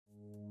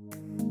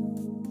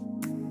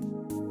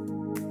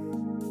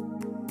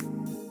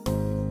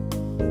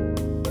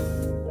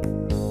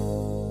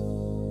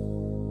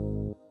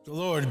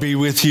be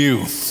with you.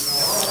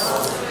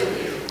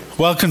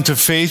 Welcome to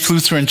Faith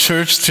Lutheran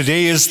Church.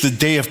 Today is the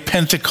day of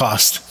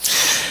Pentecost,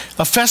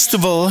 a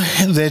festival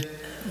that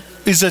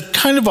is a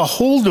kind of a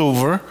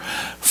holdover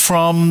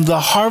from the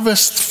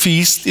harvest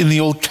feast in the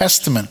Old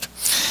Testament.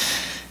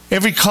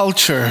 Every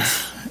culture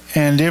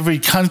and every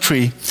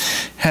country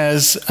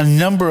has a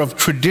number of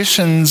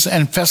traditions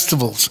and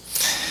festivals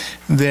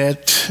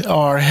that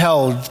are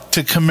held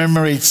to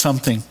commemorate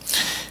something.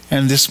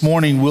 And this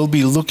morning we'll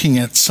be looking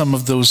at some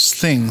of those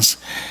things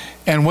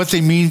and what they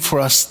mean for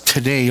us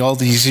today, all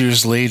these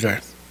years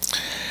later.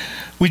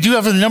 We do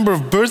have a number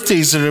of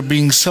birthdays that are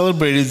being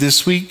celebrated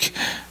this week,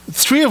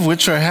 3 of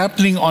which are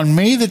happening on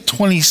May the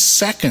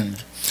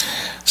 22nd.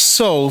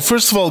 So,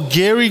 first of all,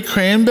 Gary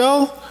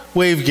Cranbell,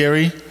 wave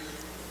Gary,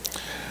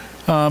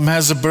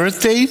 has a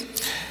birthday.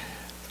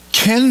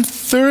 Ken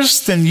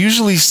Thurston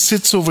usually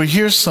sits over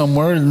here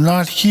somewhere,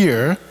 not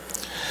here.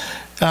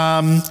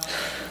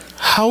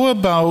 How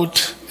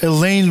about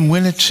Elaine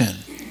Winichin?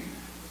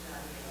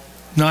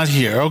 Not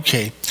here,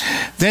 okay.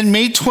 Then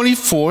May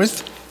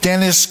 24th,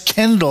 Dennis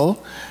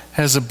Kendall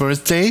has a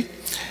birthday.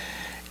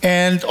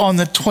 And on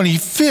the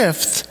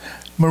 25th,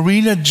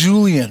 Marina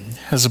Julian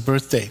has a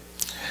birthday.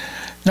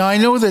 Now I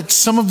know that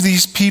some of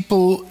these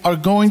people are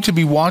going to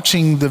be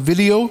watching the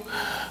video,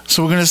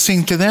 so we're going to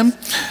sing to them.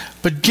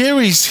 But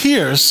Gary's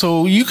here,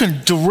 so you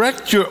can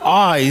direct your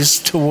eyes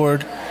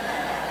toward...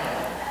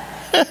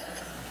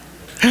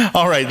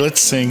 All right,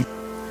 let's sing.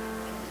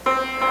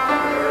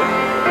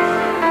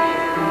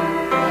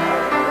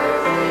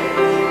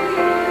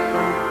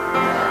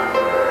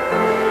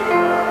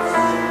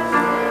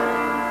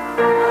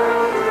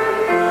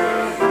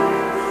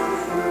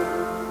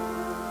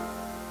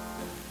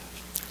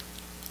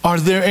 Are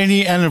there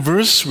any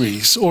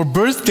anniversaries or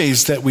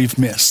birthdays that we've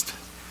missed?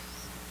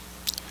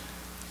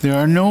 There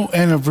are no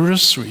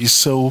anniversaries,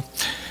 so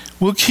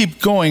we'll keep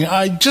going.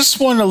 I just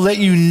want to let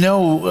you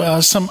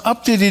know some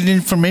updated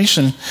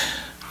information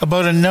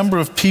about a number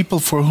of people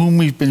for whom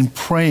we've been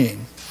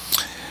praying.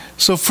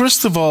 So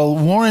first of all,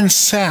 Warren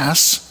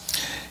Sass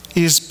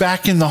is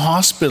back in the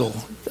hospital.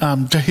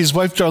 His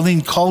wife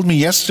Darlene called me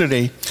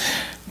yesterday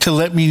to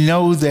let me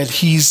know that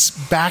he's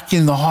back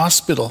in the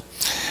hospital.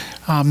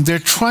 They're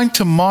trying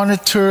to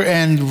monitor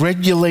and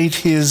regulate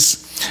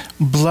his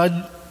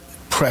blood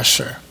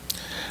pressure.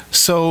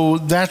 So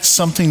that's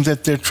something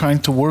that they're trying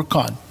to work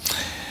on.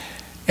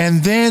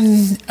 And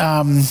then,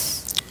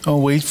 oh,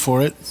 wait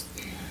for it.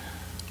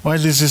 Why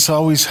does this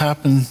always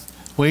happen?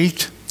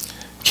 Wait.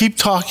 Keep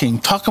talking.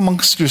 Talk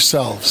amongst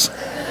yourselves.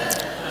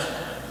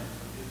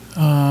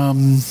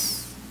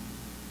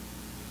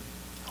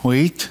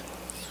 Wait.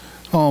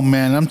 Oh,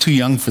 man, I'm too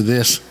young for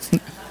this.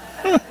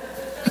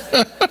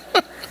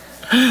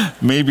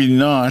 Maybe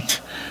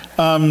not.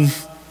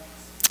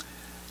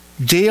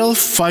 Dale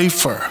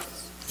Pfeiffer.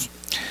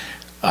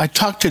 I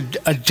talked to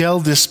Adele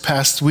this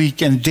past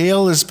week, and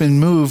Dale has been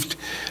moved,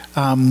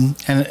 and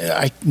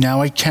now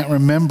I can't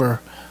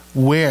remember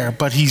where,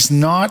 but he's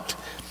not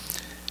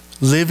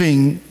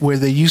living where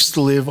they used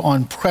to live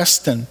on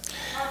Preston.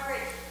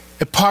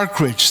 Park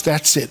Ridge,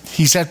 that's it.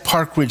 He's at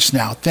Park Ridge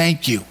now.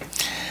 Thank you.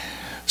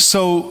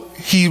 So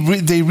he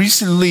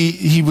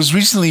was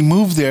recently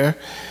moved there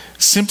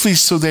simply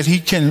so that he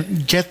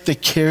can get the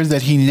care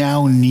that he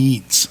now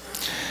needs.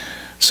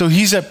 So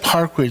he's at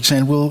Park Ridge,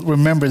 and we'll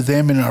remember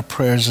them in our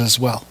prayers as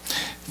well.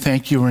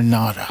 Thank you,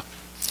 Renata.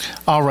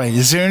 All right,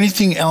 is there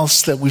anything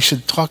else that we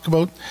should talk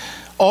about?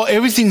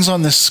 Everything's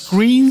on the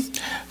screen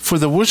for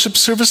the worship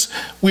service.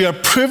 We are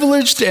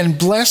privileged and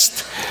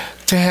blessed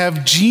to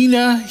have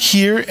Gina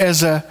here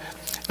as a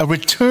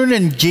return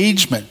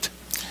engagement.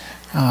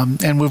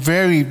 And we're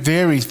very,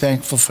 very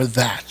thankful for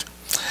that.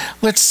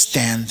 Let's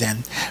stand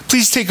then.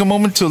 Please take a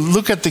moment to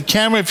look at the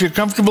camera if you're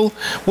comfortable,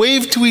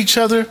 wave to each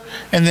other,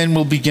 and then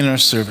we'll begin our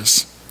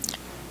service.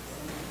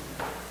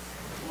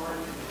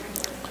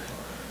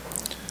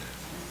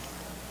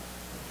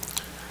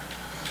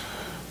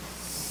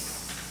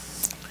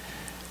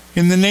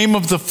 In the name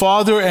of the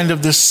Father, and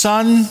of the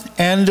Son,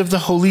 and of the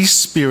Holy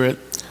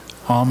Spirit,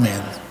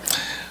 Amen.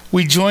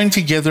 We join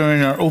together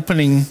in our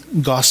opening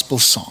gospel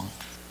song.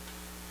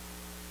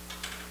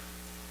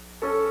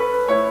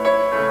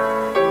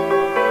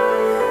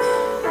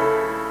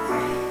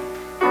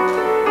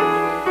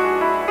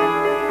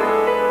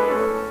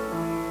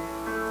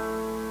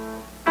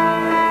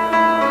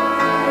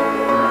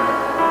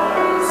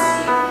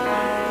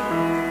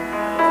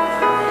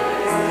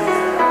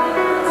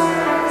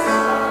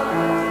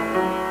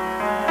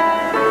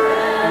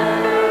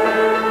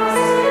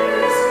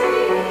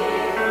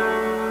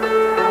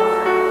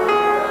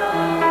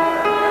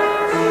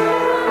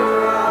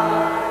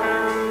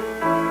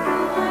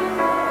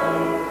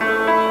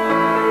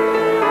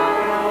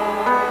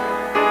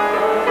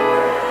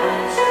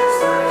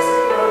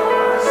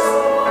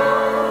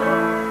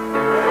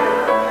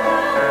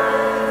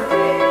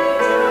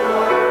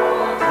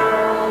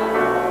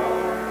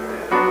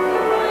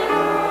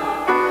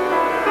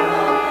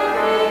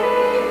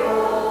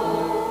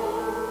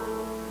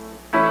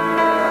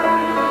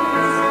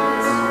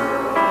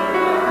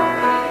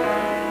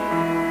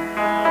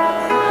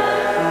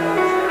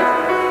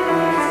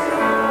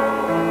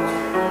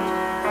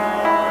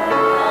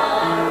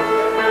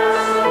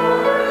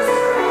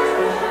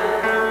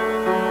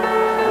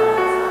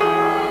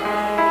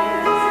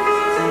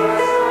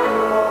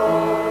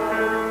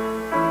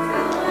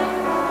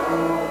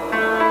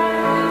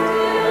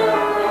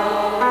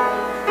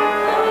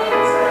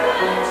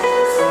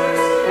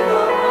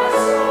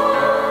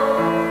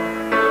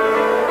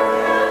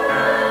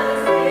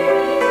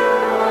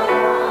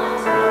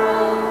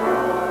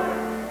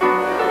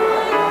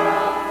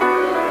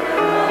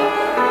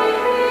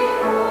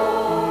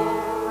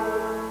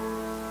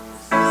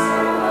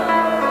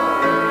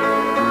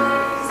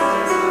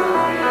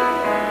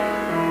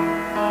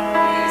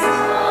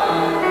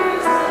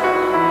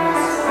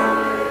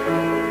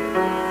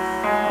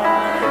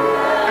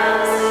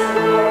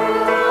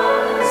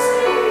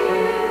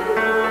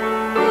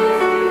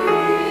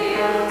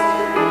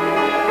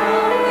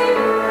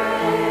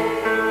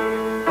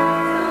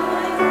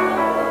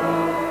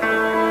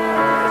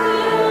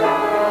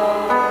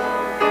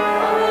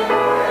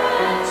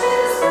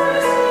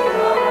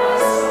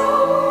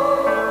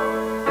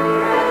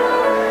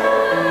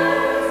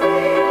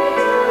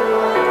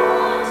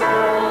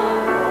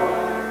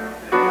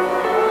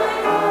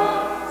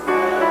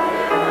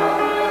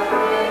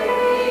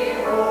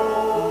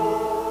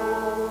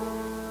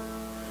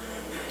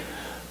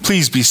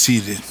 Please be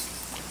seated.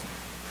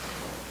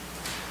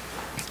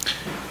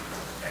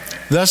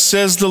 Thus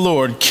says the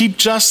Lord, keep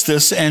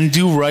justice and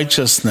do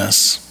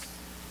righteousness.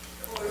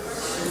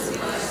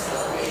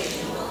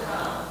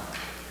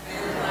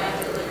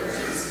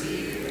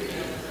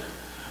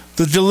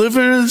 The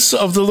deliverance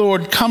of the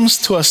Lord comes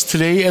to us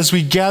today as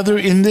we gather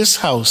in this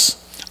house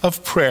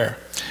of prayer,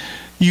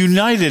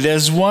 united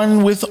as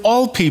one with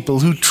all people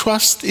who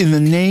trust in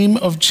the name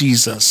of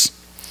Jesus.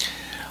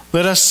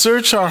 Let us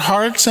search our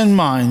hearts and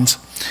minds,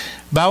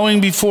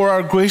 bowing before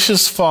our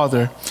gracious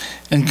Father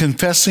and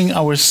confessing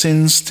our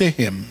sins to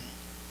him.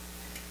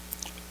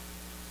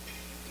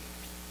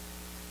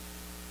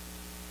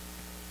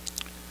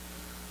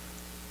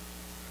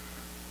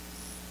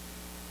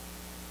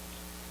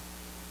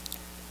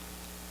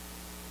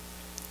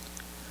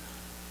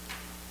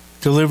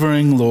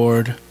 Delivering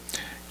Lord,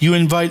 you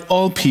invite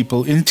all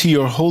people into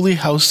your holy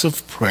house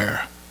of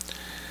prayer.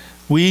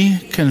 We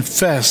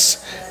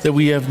confess that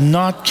we have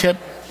not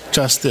kept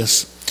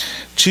justice,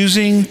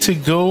 choosing to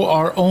go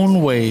our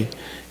own way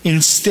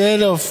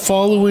instead of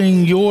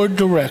following your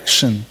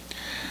direction.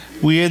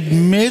 We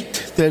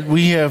admit that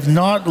we have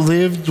not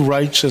lived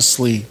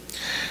righteously,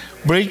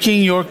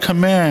 breaking your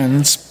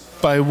commands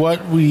by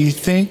what we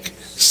think,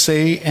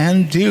 say,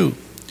 and do.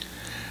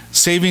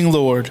 Saving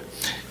Lord,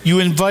 you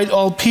invite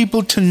all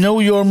people to know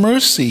your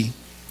mercy.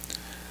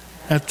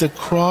 At the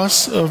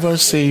cross of our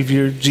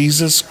Savior,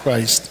 Jesus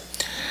Christ,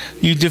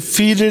 you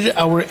defeated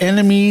our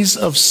enemies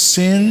of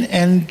sin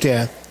and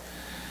death.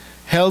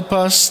 Help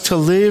us to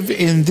live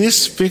in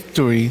this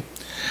victory,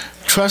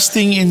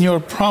 trusting in your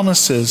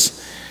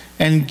promises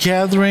and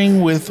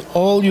gathering with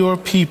all your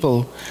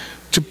people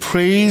to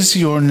praise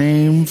your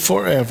name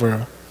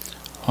forever.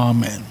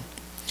 Amen.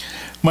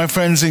 My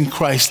friends in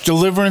Christ,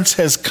 deliverance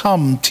has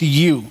come to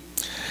you.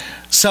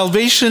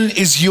 Salvation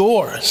is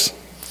yours,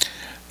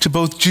 to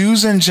both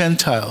Jews and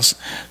Gentiles,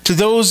 to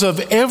those of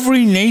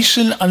every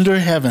nation under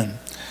heaven.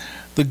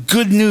 The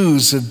good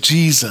news of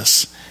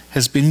Jesus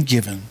has been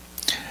given.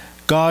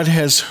 God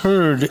has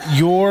heard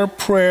your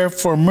prayer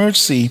for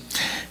mercy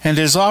and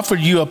has offered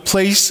you a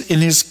place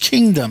in his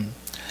kingdom.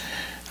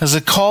 As a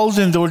called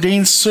and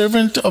ordained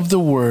servant of the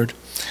word,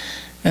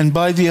 and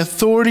by the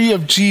authority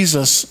of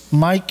Jesus,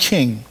 my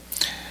King,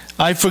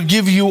 I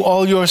forgive you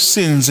all your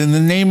sins in the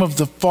name of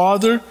the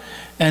Father,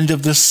 and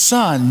of the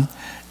Son,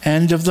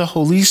 and of the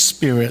Holy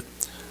Spirit.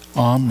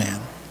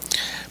 Amen.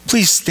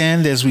 Please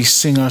stand as we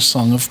sing our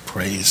song of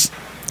praise.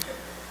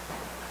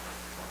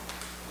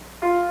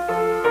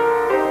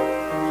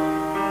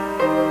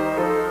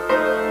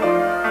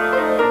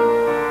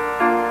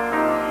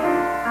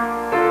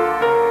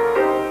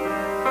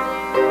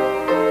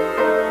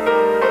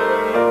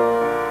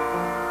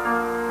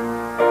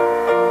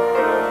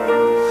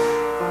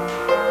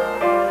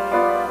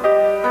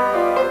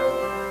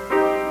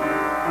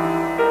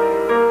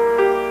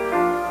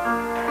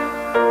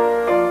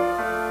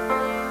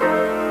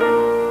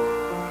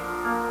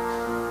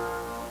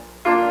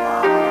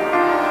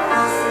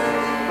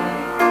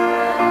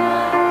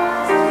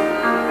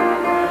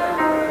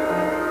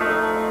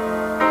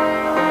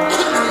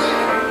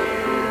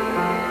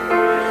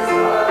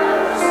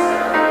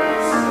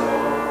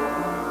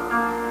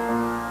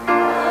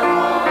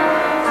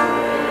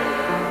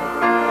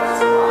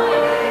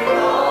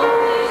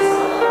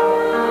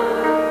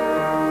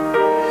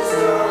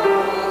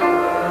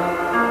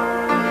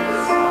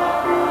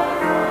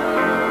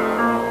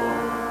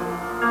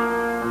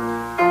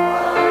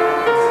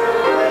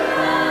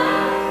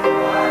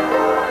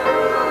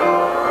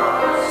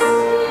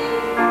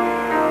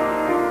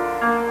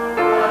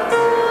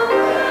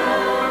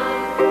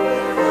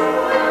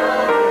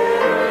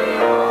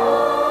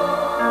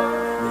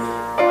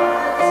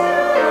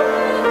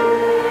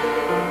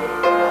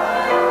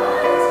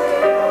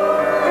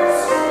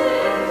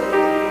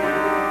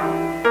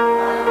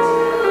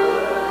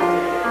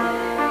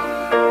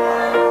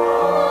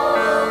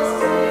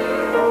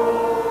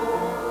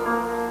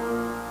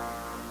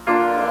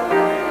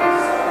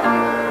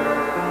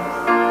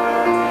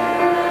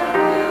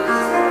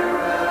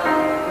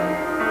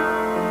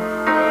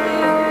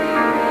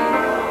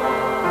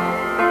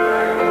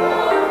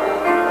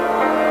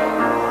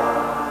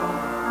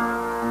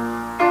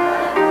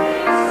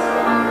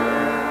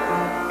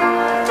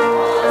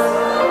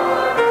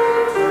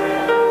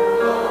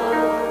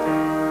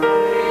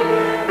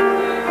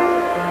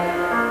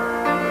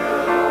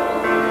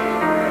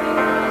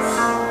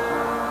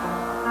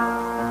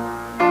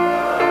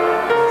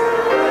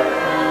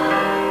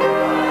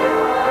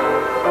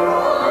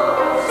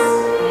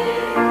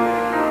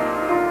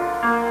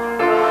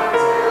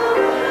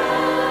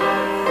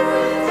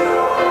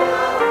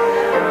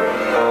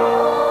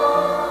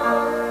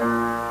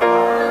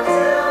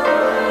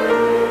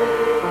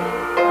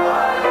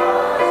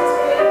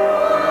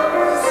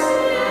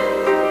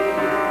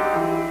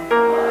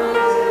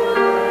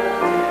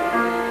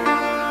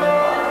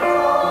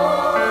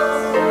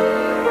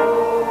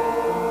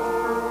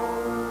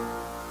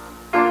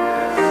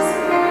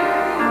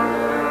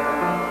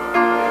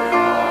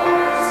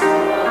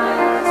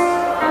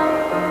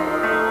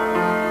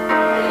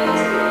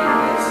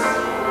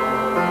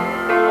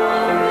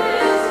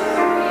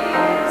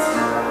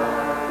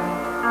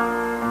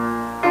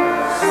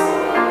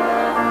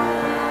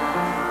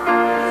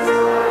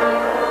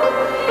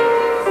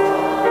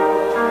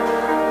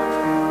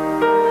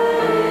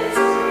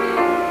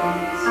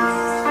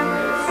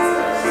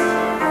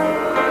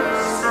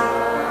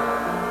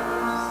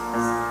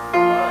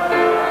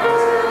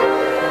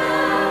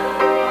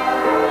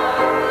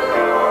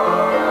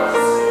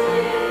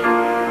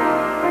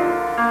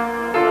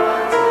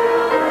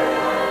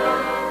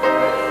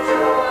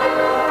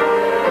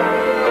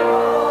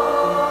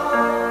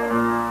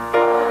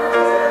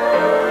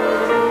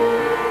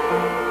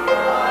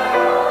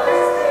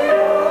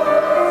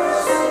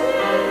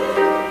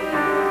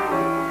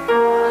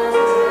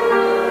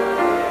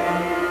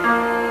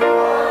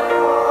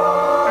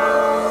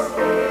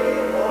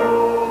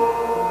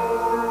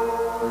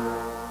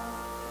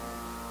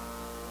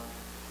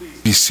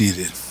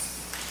 seated.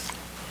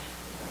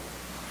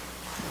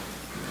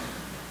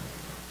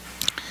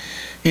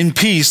 In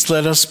peace,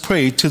 let us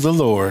pray to the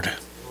Lord.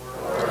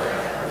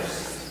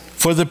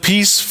 For the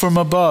peace from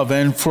above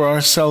and for our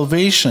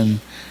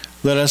salvation,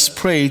 let us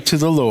pray to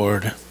the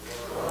Lord.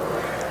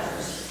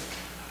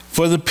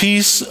 For the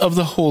peace of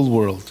the whole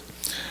world,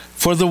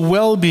 for the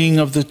well-being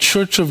of the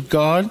Church of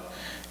God,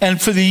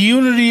 and for the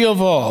unity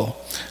of all,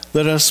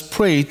 let us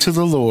pray to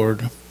the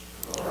Lord.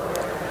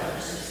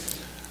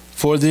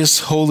 For this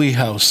holy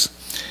house,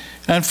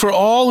 and for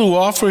all who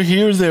offer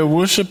here their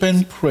worship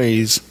and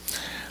praise,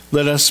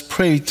 let us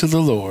pray to the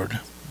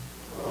Lord.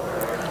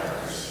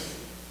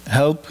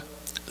 Help,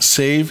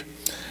 save,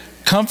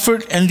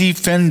 comfort, and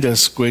defend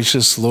us,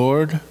 gracious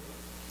Lord.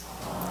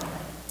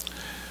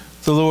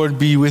 The Lord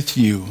be with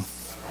you.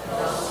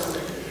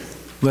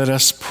 Let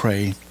us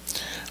pray.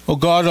 O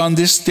God, on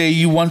this day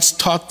you once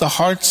taught the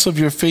hearts of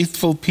your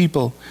faithful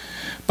people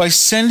by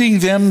sending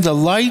them the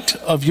light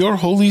of your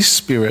Holy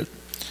Spirit.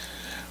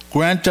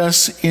 Grant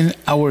us in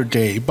our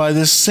day, by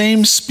the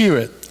same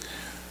Spirit,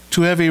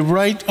 to have a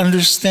right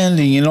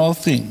understanding in all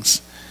things,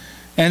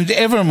 and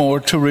evermore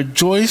to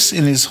rejoice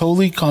in his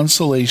holy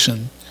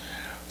consolation.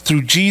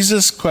 Through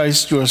Jesus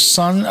Christ, your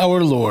Son,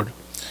 our Lord,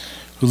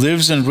 who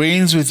lives and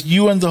reigns with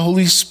you and the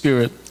Holy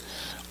Spirit,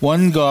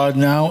 one God,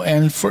 now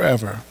and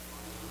forever.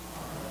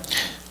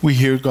 We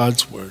hear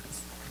God's word.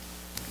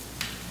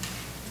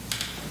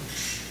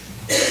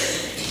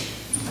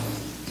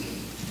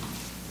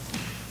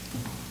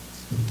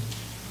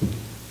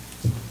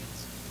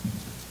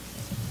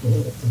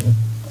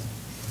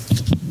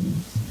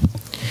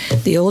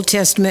 The Old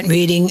Testament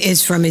reading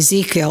is from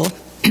Ezekiel,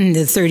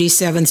 the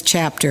 37th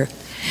chapter.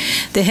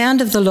 The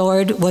hand of the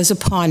Lord was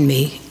upon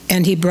me,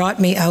 and he brought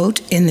me out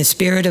in the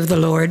spirit of the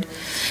Lord,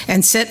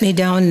 and set me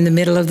down in the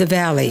middle of the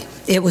valley.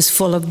 It was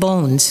full of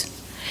bones.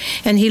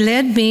 And he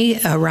led me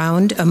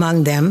around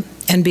among them,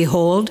 and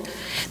behold,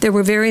 there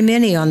were very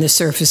many on the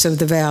surface of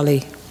the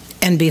valley,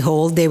 and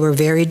behold, they were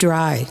very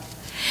dry.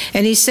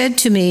 And he said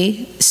to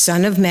me,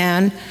 Son of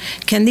man,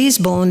 can these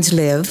bones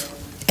live?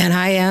 And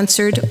I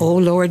answered, O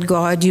Lord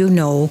God, you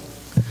know.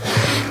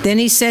 Then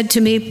he said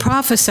to me,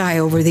 Prophesy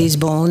over these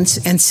bones,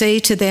 and say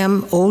to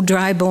them, O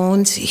dry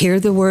bones, hear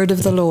the word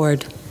of the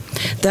Lord.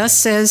 Thus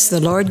says the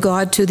Lord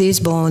God to these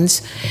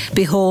bones,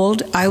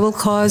 Behold, I will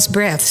cause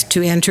breath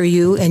to enter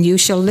you, and you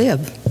shall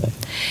live.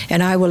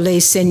 And I will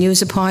lay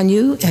sinews upon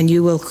you, and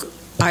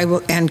I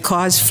will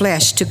cause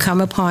flesh to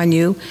come upon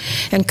you,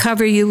 and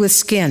cover you with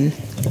skin,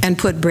 and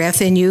put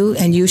breath in you,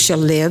 and you shall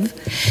live,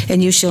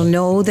 and you shall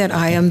know that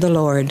I am the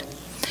Lord.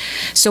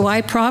 So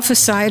I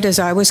prophesied as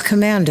I was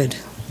commanded.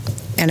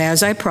 And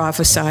as I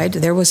prophesied,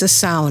 there was a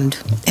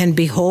sound, and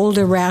behold,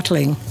 a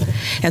rattling.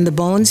 And the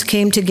bones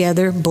came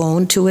together,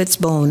 bone to its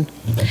bone.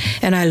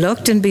 And I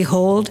looked, and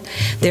behold,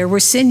 there were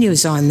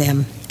sinews on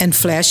them, and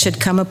flesh had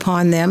come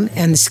upon them,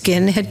 and the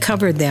skin had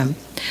covered them.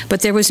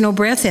 But there was no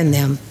breath in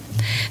them.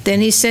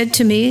 Then he said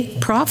to me,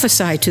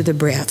 Prophesy to the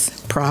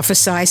breath.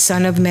 Prophesy,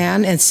 Son of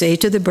man, and say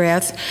to the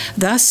breath,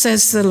 Thus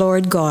says the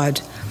Lord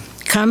God,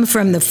 Come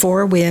from the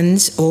four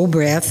winds, O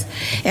breath,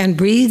 and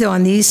breathe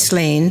on these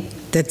slain,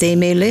 that they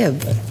may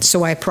live.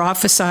 So I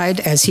prophesied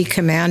as he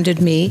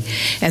commanded me,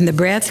 and the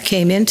breath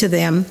came into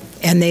them,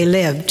 and they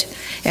lived,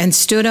 and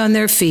stood on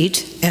their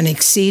feet, an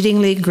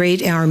exceedingly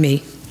great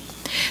army.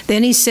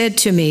 Then he said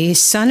to me,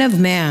 Son of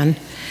man,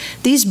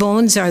 these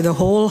bones are the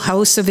whole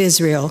house of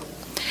Israel.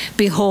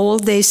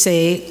 Behold, they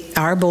say,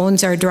 Our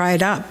bones are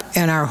dried up,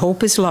 and our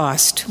hope is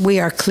lost.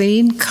 We are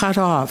clean cut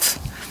off.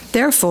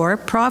 Therefore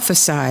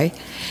prophesy,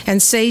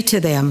 and say to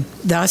them,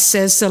 Thus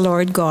says the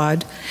Lord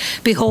God,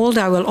 Behold,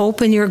 I will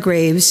open your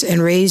graves,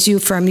 and raise you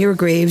from your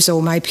graves,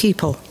 O my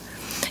people.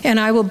 And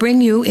I will bring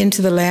you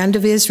into the land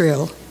of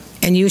Israel,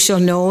 and you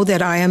shall know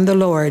that I am the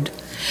Lord,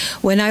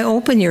 when I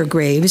open your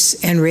graves,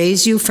 and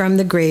raise you from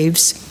the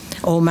graves,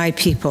 O my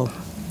people.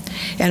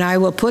 And I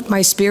will put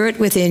my spirit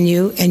within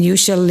you, and you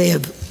shall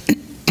live.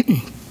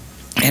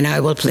 And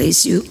I will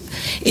place you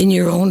in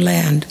your own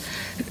land.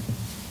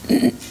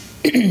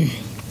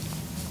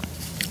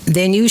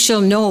 Then you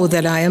shall know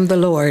that I am the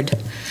Lord.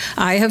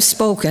 I have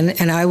spoken,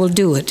 and I will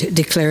do it,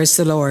 declares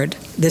the Lord.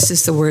 This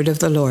is the word of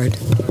the Lord.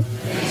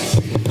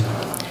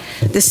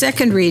 The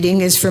second reading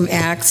is from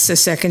Acts, the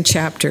 2nd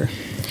chapter.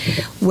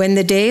 When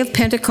the day of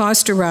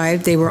Pentecost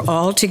arrived, they were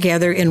all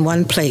together in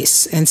one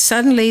place, and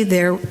suddenly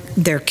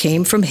there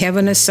came from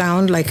heaven a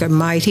sound like a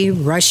mighty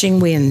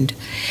rushing wind,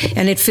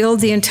 and it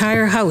filled the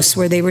entire house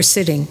where they were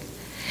sitting.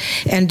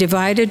 And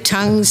divided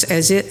tongues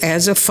as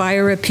a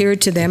fire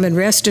appeared to them and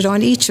rested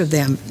on each of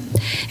them.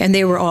 And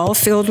they were all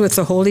filled with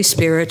the Holy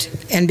Spirit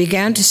and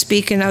began to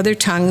speak in other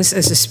tongues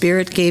as the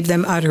Spirit gave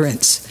them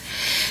utterance.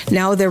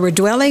 Now there were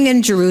dwelling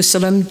in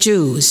Jerusalem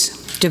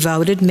Jews,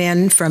 devoted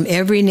men from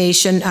every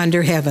nation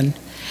under heaven.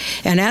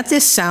 And at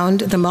this sound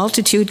the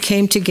multitude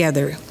came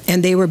together,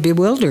 and they were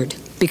bewildered,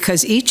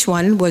 because each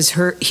one was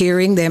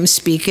hearing them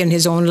speak in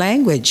his own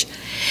language.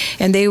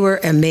 And they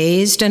were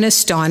amazed and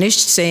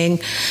astonished, saying,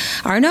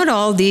 Are not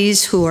all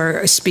these who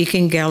are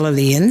speaking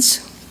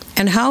Galileans?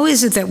 And how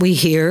is it that we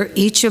hear,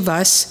 each of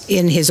us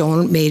in his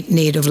own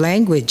native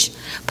language?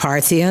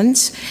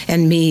 Parthians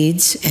and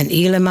Medes and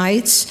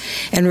Elamites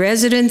and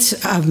residents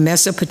of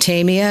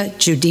Mesopotamia,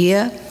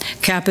 Judea,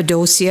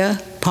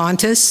 Cappadocia,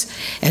 Pontus,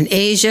 and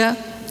Asia,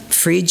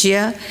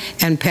 Phrygia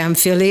and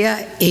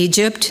Pamphylia,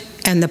 Egypt,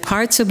 and the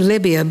parts of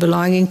Libya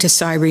belonging to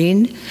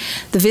Cyrene,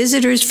 the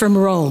visitors from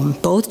Rome,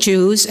 both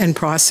Jews and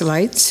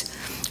proselytes,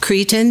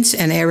 Cretans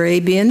and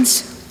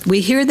Arabians, we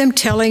hear them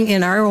telling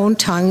in our own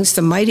tongues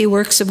the mighty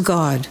works of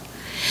God.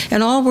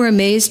 And all were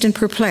amazed and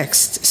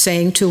perplexed,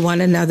 saying to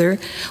one another,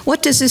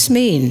 "What does this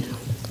mean?"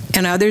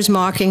 And others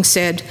mocking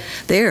said,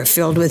 "They are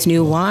filled with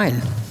new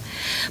wine."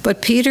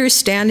 But Peter,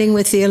 standing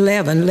with the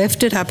 11,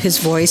 lifted up his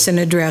voice and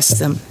addressed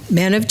them,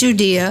 "Men of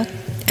Judea,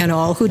 and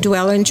all who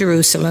dwell in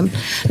Jerusalem,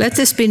 let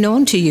this be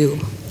known to you,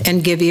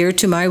 and give ear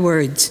to my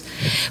words.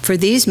 For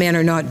these men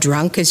are not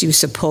drunk, as you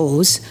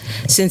suppose,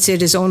 since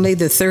it is only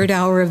the 3rd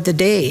hour of the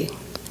day.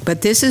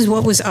 But this is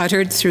what was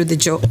uttered through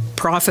the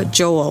prophet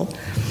Joel.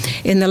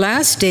 In the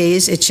last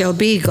days it shall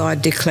be,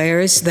 God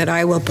declares, that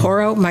I will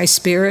pour out my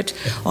Spirit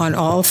on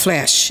all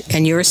flesh,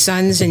 and your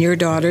sons and your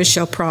daughters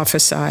shall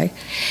prophesy,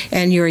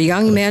 and your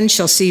young men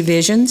shall see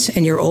visions,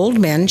 and your old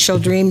men shall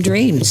dream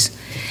dreams.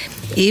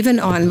 Even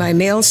on my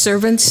male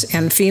servants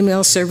and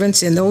female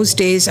servants in those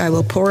days I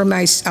will pour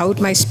out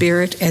my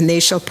Spirit, and they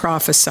shall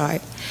prophesy.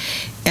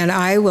 And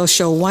I will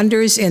show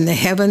wonders in the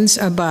heavens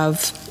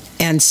above,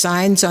 and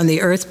signs on the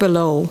earth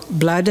below,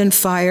 blood and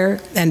fire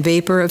and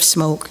vapor of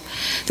smoke.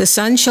 The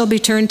sun shall be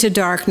turned to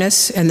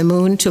darkness and the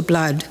moon to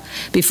blood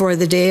before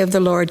the day of the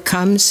Lord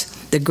comes,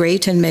 the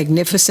great and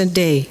magnificent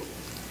day.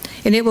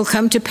 And it will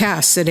come to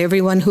pass that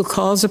everyone who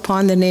calls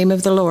upon the name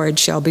of the Lord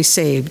shall be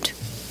saved."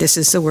 This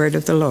is the word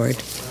of the Lord.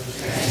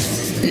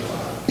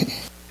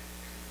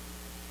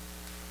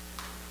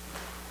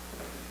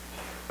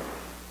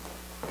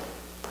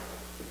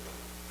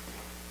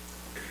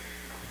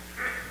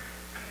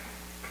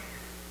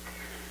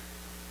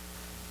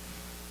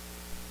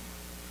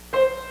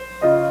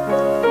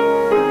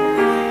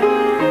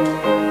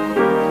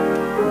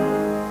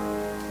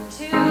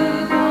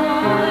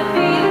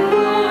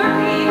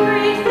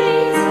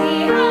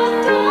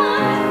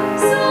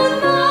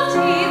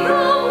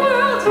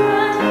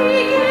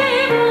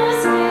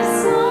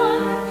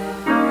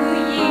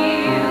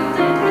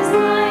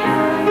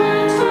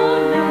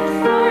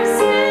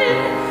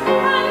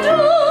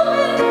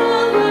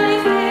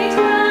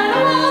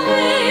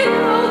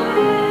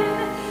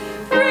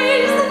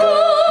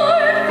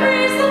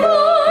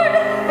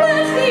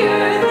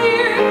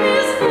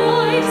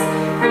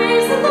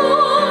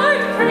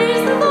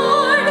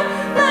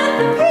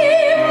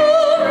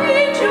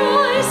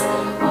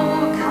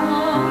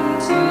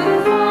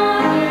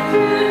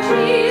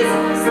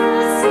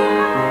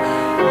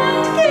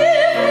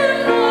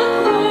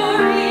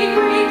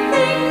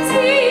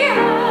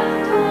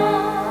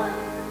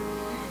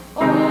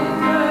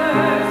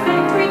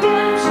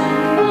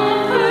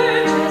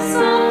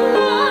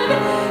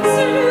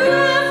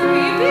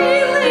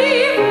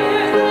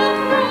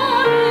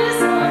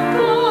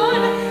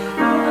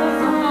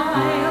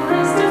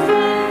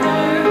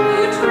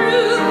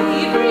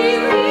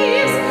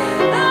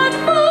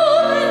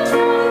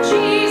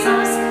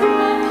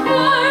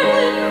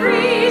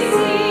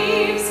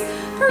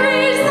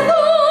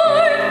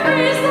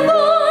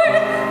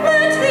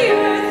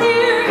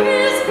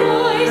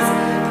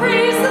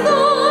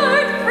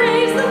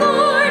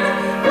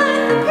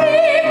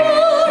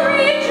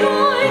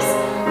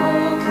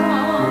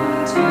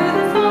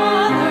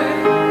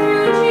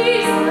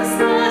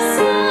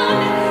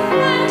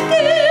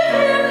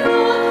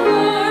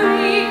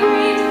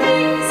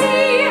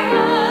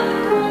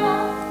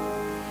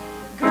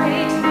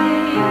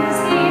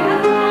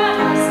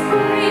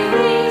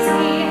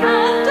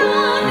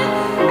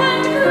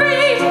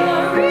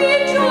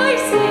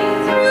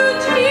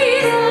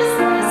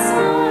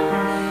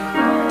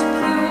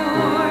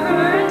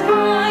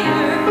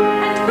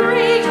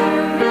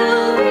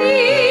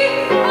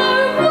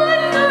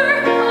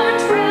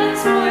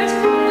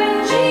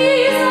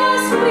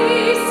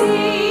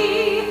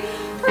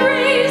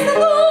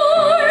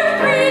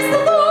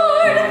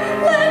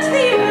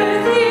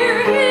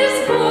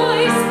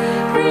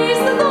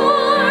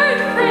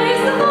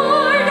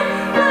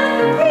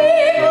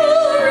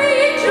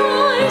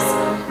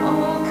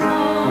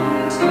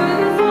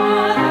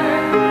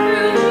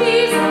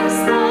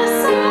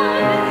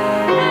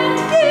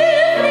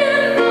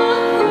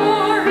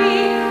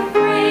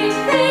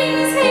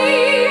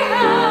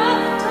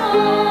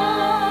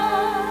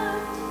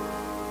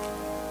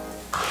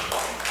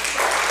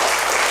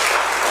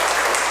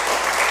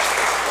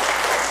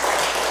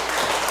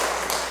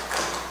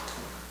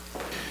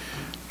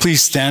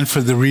 Please stand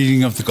for the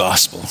reading of the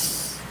Gospel.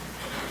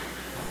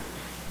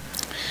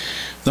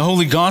 The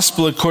Holy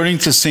Gospel according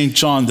to St.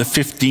 John, the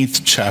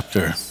 15th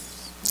chapter.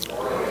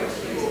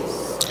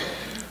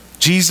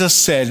 Jesus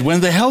said,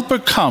 "When the Helper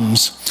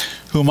comes,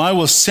 whom I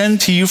will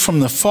send to you from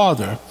the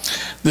Father,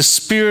 the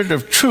Spirit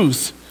of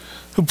truth,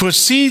 who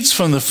proceeds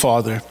from the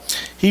Father,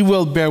 he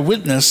will bear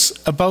witness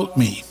about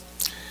me.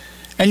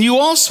 And you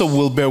also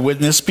will bear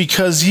witness,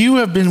 because you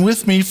have been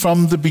with me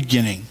from the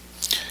beginning.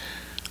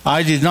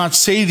 I did not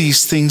say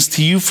these things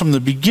to you from the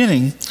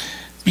beginning,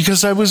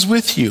 because I was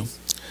with you.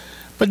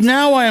 But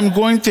now I am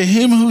going to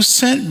him who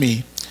sent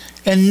me,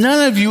 and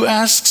none of you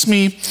asks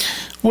me,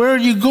 'Where are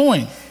you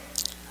going?'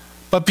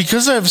 But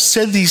because I have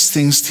said these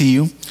things to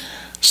you,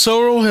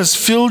 sorrow has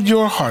filled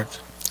your heart.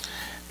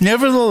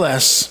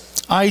 Nevertheless,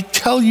 I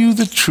tell you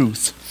the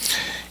truth.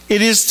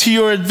 It is to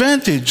your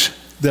advantage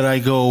that I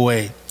go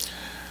away.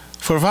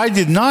 For if I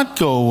did not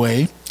go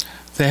away,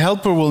 the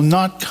Helper will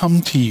not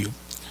come to you.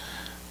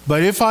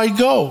 But if I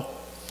go,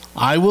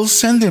 I will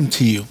send him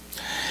to you.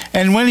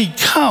 And when he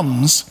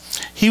comes,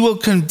 he will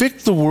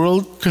convict the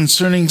world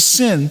concerning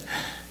sin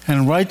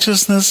and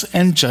righteousness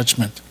and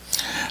judgment.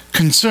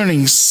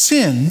 Concerning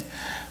sin,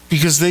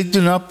 because they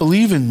do not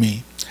believe in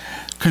me.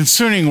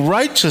 Concerning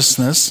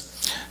righteousness,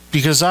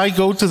 because I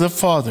go to the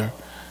Father,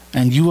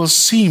 and you will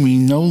see me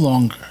no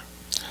longer.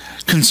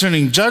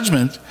 Concerning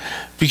judgment,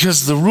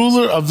 because the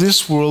ruler of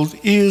this world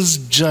is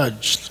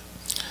judged.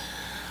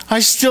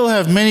 I still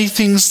have many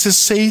things to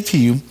say to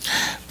you,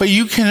 but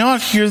you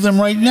cannot hear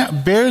them right now,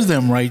 bear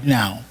them right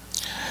now.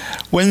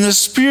 When the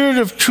Spirit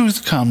of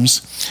truth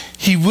comes,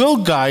 he will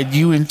guide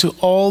you into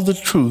all the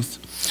truth.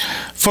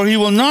 For he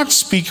will not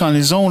speak on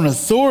his own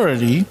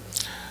authority,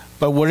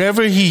 but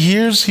whatever he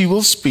hears, he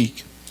will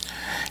speak.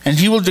 And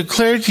he will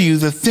declare to you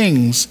the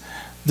things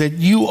that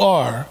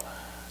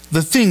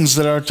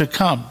are to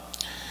come.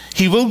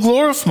 He will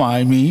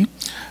glorify me,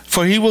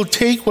 for he will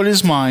take what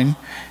is mine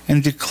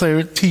and declare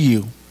it to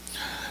you.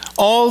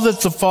 All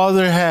that the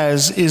Father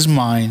has is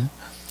mine.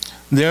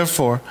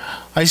 Therefore,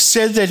 I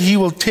said that he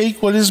will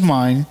take what is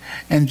mine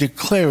and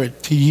declare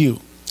it to you.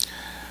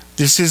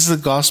 This is the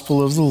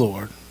gospel of the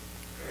Lord.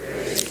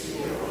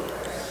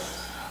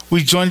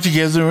 We join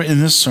together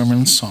in this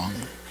sermon song.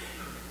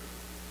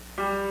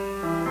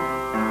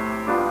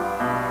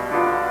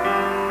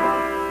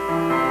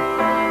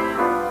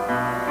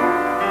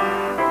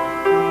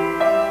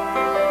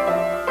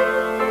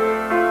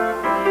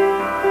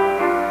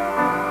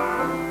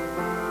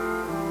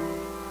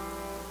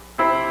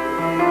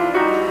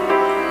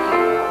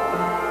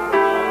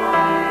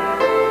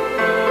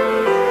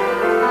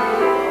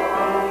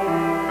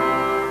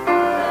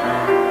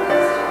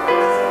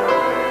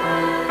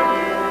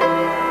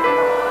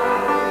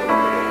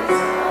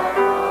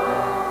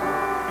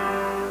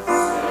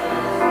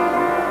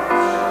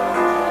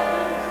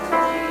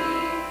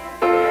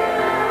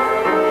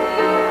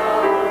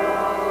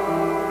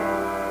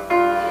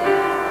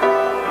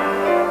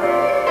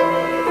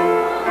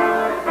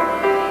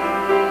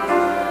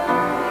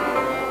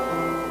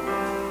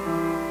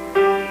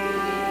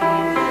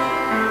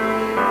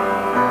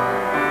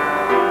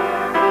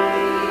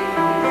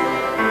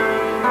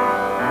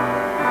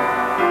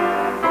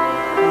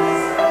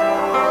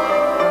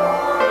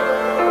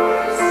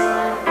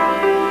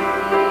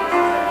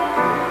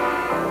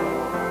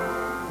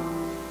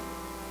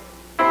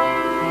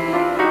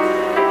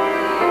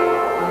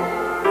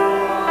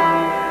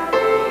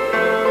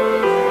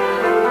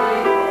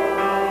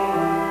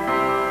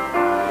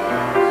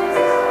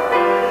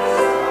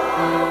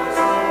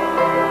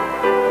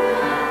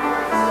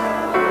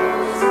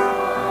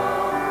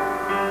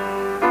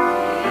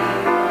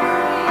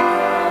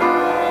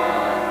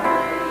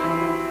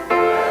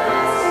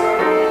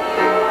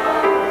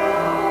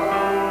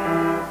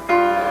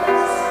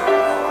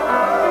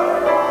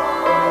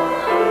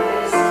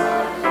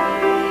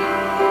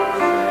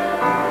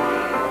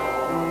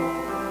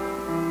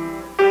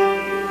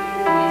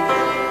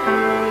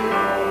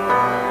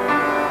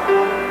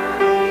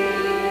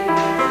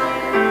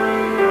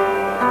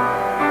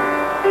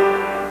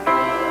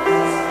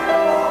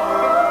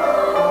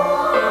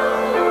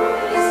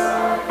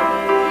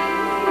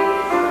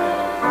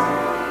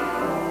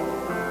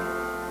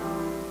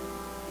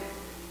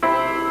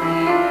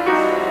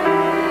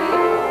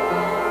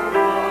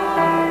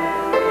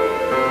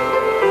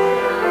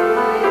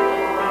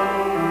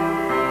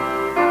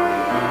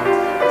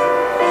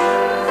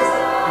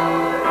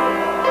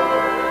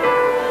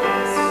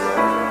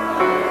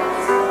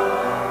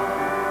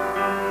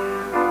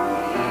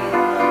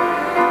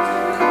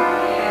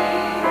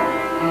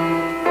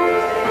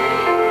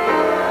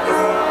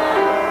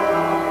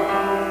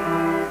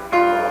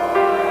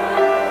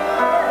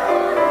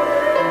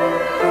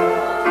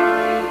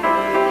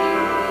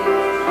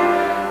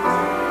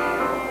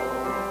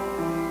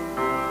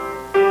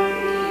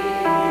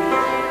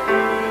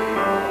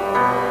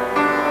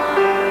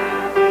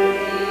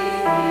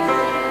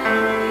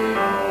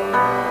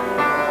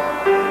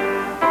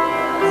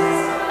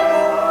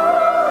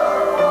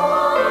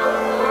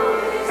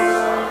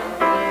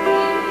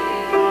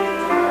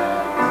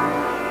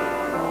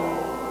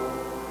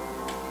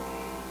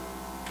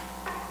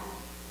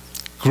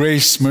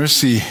 Grace,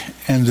 mercy,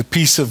 and the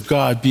peace of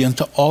God be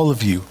unto all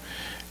of you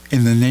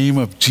in the name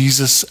of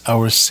Jesus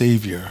our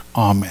Savior.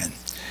 Amen.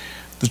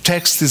 The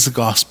text is the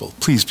gospel.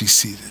 Please be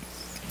seated.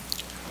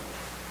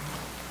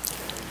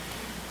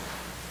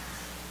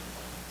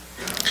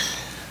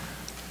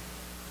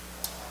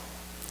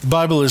 The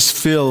Bible is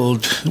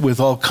filled with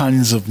all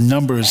kinds of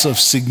numbers of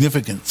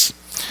significance.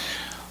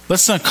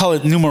 Let's not call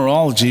it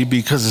numerology,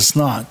 because it's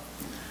not.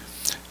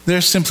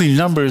 They're simply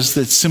numbers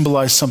that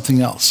symbolize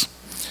something else.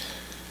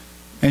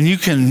 And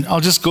I'll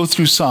just go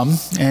through some,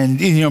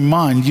 and in your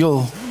mind,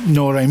 you'll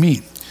know what I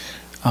mean.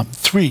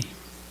 3,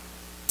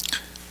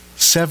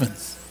 7,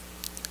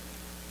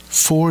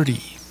 40,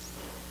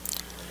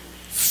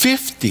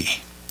 50,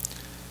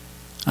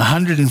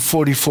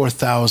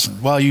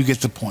 144,000. Well, you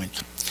get the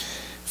point.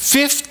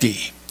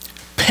 50,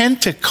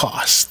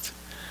 Pentecost.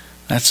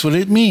 That's what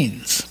it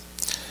means.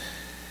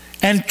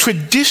 And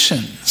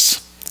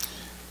traditions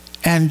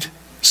and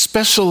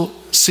special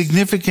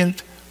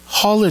significant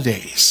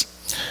holidays,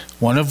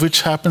 one of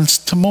which happens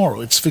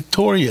tomorrow. It's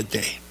Victoria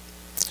Day.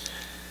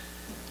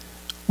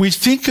 We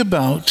think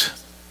about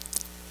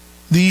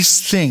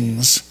these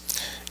things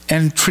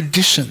and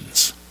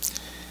traditions.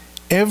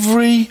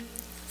 Every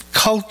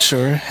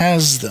culture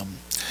has them.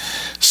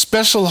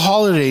 Special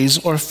holidays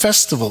or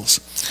festivals,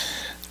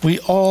 we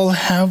all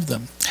have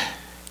them.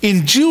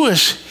 In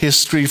Jewish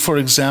history, for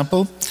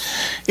example,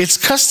 it's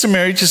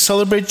customary to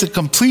celebrate the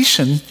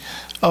completion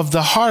of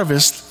the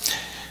harvest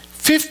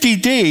 50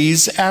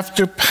 days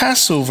after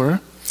Passover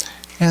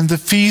and the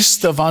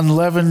Feast of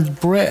Unleavened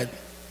Bread.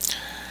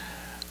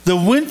 The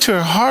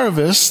winter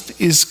harvest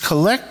is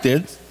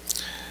collected.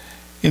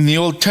 In the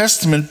Old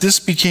Testament, this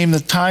became the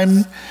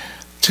time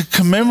to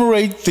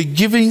commemorate the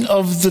giving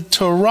of the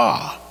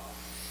Torah.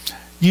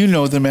 You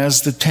know them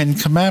as the 10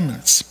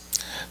 Commandments,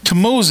 to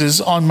Moses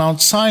on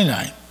Mount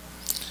Sinai.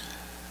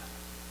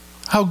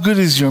 How good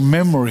is your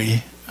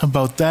memory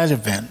about that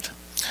event?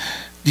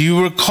 Do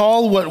you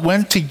recall what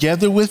went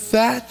together with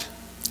that?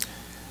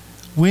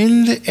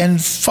 Wind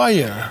and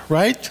fire,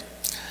 right?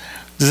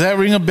 Does that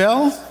ring a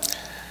bell?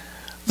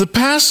 The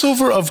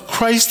Passover of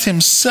Christ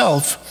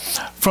himself,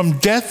 from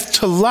death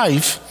to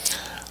life,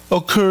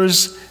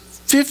 occurs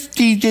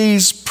 50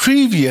 days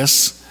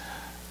previous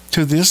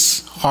to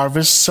this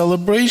harvest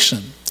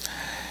celebration.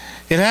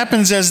 It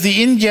happens as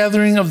the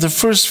ingathering of the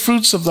first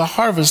fruits of the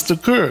harvest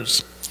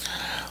occurs.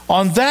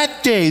 On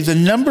that day, the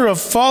number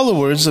of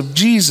followers of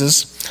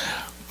Jesus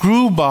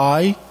grew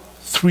by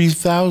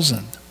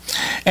 3,000.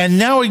 And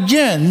now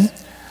again,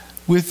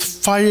 with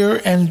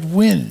fire and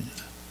wind.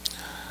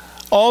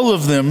 All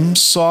of them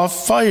saw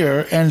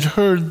fire and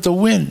heard the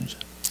wind.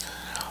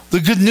 The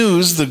good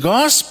news, the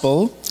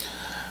gospel,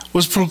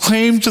 was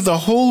proclaimed to the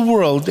whole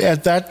world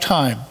at that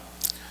time.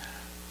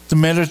 The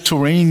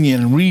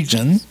Mediterranean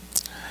region,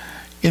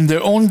 in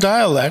their own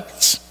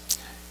dialects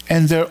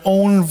and their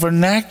own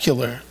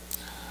vernacular,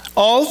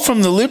 all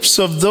from the lips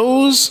of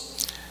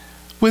those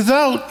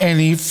without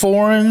any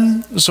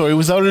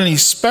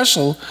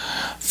special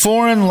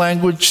foreign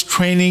language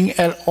training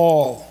at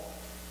all.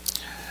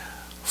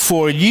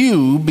 For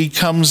you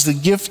becomes the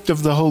gift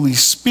of the Holy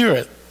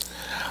Spirit,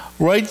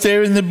 right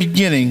there in the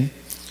beginning,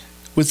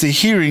 with the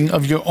hearing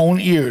of your own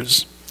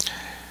ears.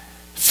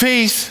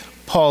 Faith,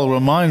 Paul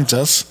reminds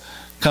us,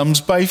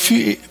 comes by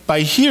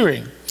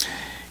hearing,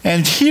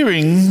 and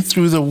hearing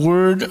through the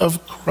word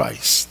of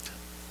Christ.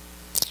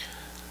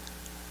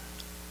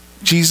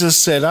 Jesus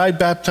said, John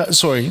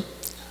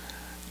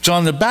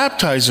the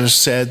Baptizer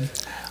said,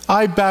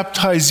 I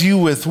baptize you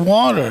with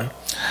water,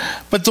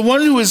 but the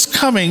one who is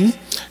coming,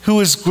 who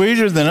is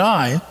greater than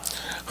I,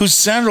 whose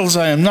sandals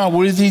I am not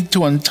worthy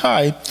to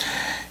untie,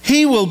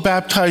 he will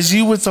baptize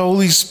you with the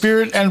Holy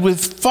Spirit and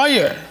with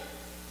fire.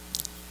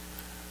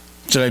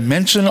 Did I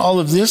mention all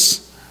of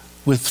this?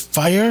 With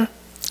fire?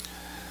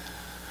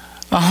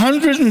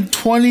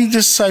 120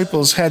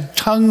 disciples had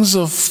tongues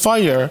of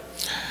fire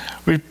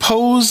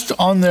reposed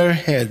on their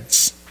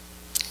heads.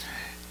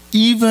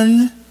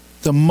 Even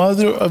the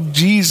mother of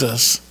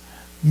Jesus,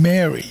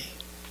 Mary.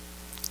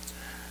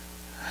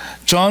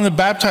 John the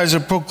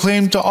Baptizer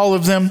proclaimed to all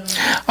of them,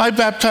 I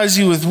baptize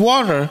you with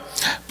water,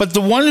 but the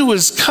one who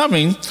is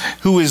coming,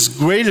 who is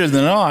greater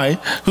than I,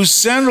 whose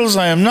sandals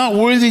I am not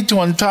worthy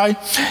to untie,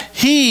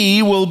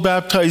 he will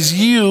baptize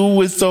you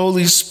with the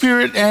Holy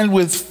Spirit and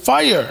with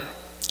fire.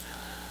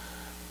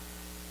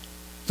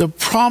 The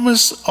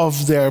promise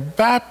of their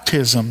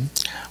baptism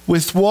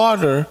with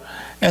water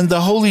and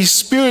the Holy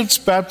Spirit's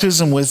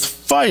baptism with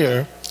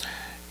fire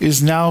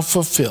is now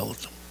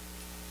fulfilled.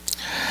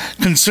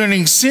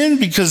 Concerning sin,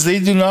 because they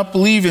do not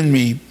believe in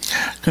me.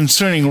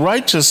 Concerning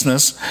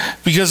righteousness,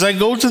 because I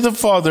go to the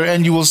Father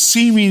and you will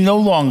see me no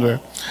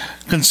longer.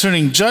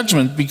 Concerning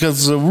judgment,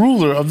 because the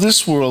ruler of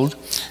this world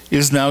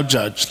is now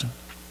judged.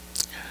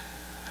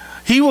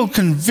 He will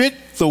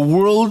convict the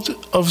world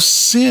of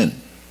sin.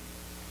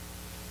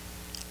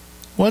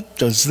 What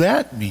does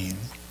that mean?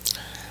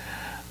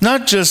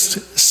 Not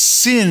just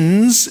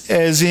sins,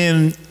 as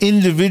in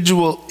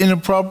individual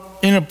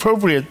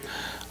inappropriate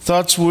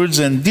thoughts, words,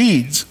 and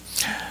deeds,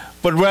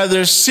 but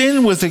rather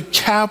sin with a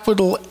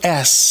capital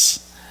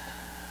S.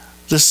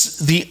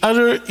 The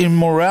utter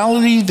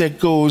immorality that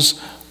goes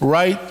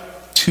right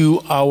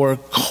to our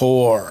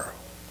core.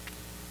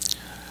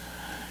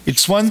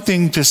 It's one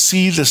thing to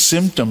see the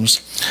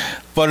symptoms,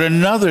 but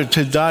another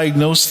to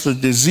diagnose the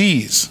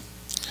disease.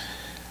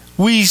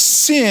 We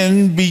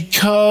sin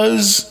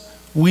because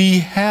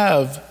we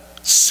have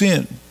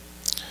sin.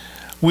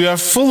 We are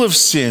full of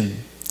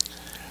sin.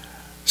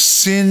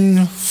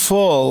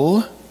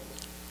 Sinful,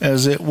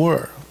 as it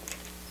were.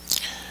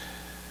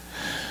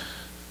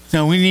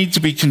 Now, we need to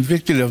be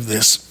convicted of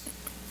this.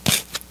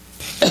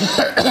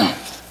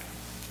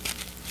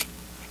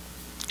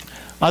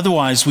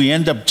 Otherwise, we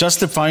end up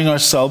justifying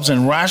ourselves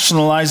and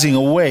rationalizing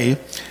away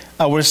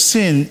our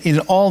sin in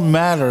all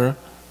manner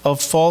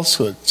of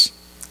falsehoods.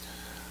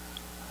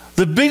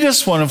 The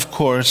biggest one, of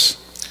course,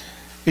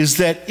 is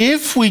that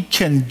if we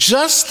can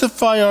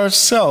justify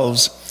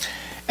ourselves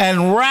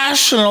and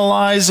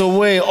rationalize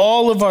away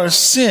all of our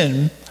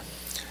sin,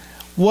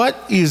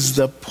 what is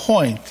the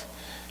point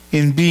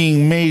in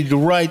being made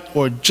right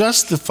or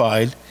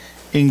justified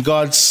in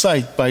God's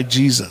sight by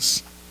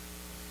Jesus?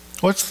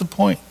 What's the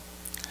point?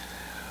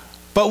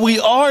 But we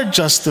are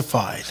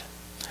justified,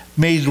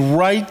 made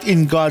right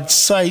in God's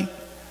sight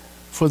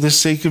for the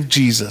sake of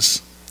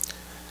Jesus.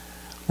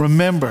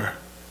 Remember,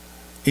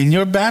 in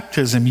your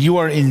baptism, you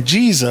are in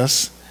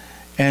Jesus,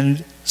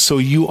 and so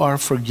you are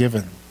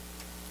forgiven.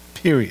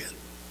 Period.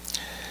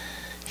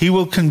 He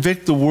will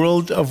convict the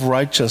world of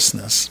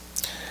righteousness.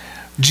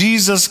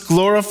 Jesus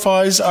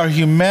glorifies our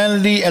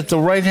humanity at the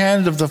right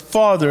hand of the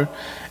Father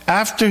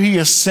after he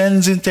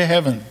ascends into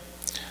heaven.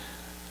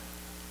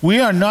 We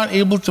are not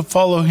able to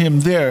follow him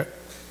there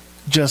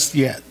just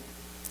yet.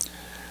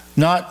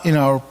 Not in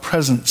our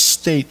present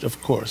state, of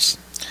course.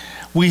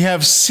 We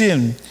have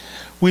sin.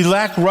 We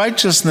lack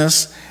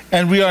righteousness,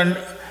 and we are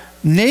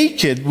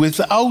naked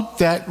without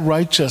that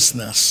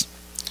righteousness.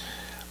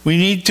 We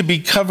need to be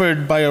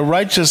covered by a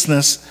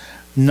righteousness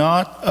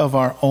not of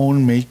our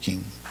own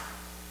making.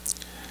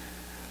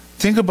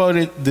 Think about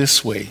it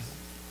this way.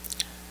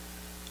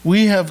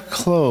 We have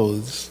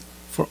clothes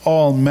for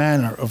all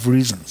manner of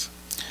reasons.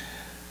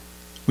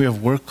 We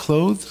have work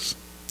clothes.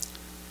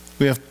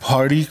 We have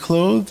party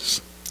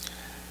clothes.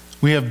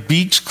 We have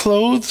beach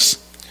clothes.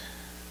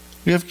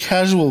 We have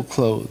casual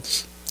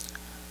clothes.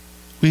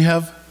 We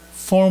have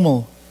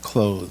formal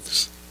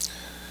clothes.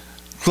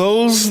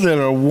 Clothes that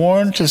are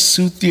worn to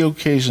suit the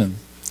occasion.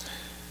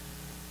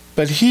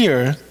 But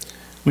here,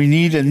 we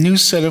need a new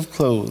set of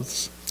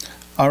clothes.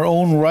 Our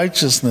own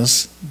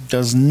righteousness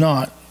does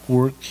not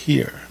work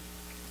here.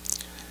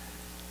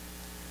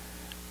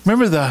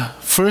 Remember the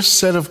first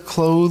set of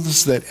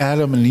clothes that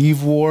Adam and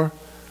Eve wore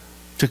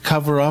to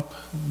cover up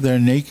their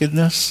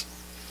nakedness?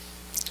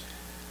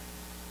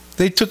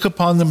 They took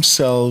upon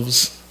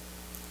themselves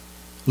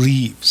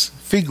leaves,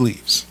 fig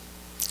leaves,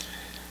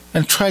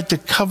 and tried to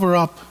cover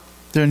up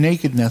their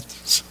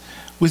nakedness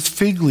with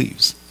fig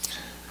leaves.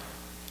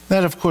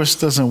 That, of course,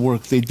 doesn't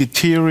work. They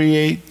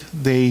deteriorate,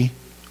 they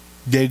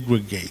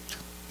degrade,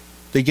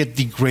 they get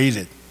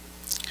degraded,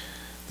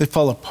 they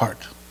fall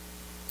apart.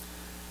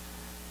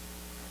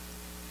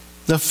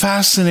 The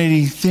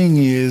fascinating thing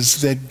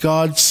is that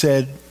God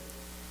said,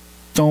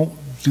 don't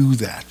do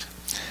that.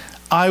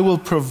 I will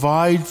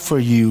provide for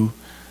you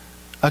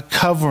a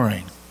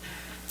covering.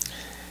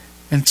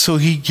 And so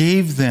he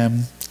gave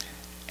them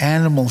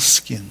animal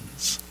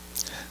skins,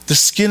 the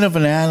skin of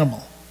an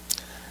animal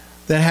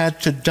that had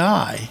to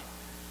die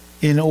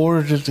in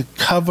order to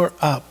cover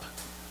up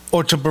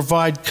or to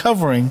provide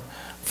covering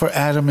for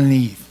Adam and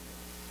Eve.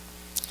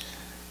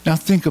 Now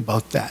think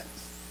about that.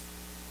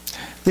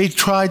 They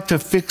tried to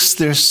fix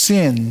their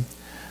sin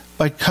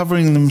by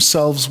covering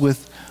themselves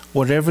with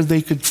whatever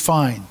they could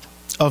find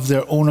of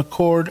their own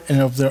accord and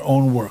of their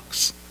own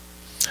works.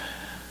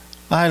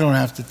 I don't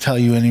have to tell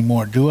you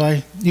anymore, do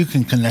I? You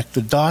can connect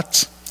the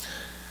dots.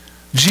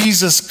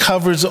 Jesus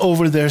covers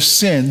over their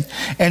sin,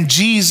 and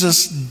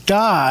Jesus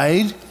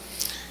died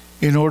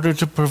in order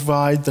to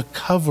provide the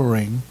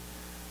covering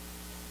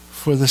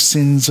for the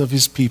sins of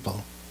his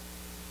people.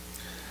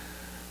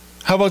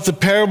 How about the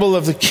parable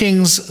of the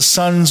king's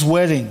son's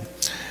wedding,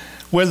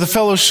 where the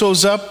fellow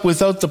shows up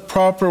without the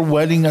proper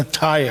wedding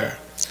attire?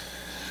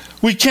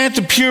 We can't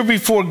appear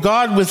before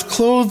God with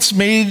clothes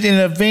made in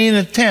a vain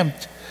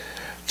attempt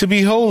to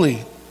be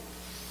holy.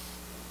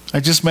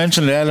 I just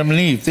mentioned Adam and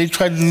Eve. They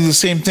tried to do the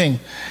same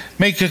thing.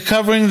 Make a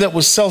covering that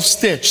was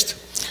self-stitched.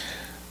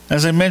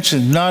 As I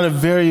mentioned, not a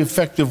very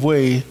effective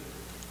way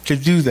to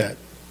do that.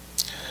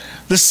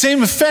 The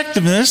same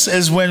effectiveness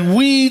as when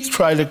we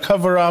try to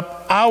cover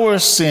up our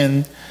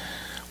sin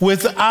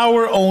with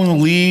our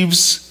own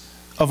leaves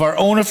of our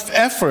own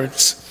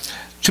efforts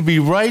to be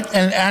right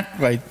and act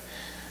right,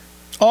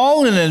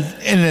 all in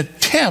an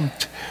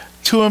attempt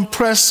to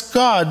impress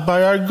God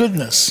by our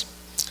goodness.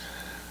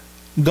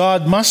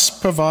 God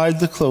must provide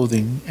the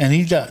clothing, and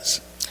he does,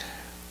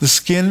 the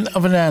skin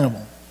of an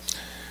animal.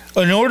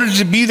 In order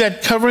to be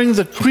that covering,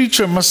 the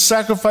creature must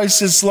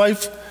sacrifice its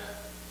life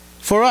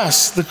for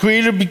us. The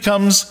Creator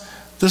becomes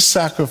the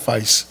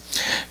sacrifice.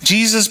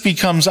 Jesus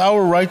becomes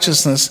our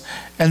righteousness,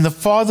 and the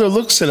Father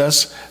looks at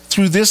us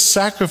through this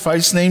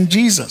sacrifice named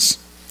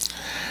Jesus.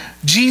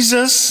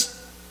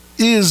 Jesus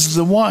is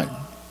the one.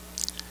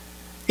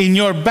 In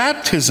your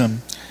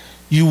baptism,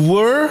 you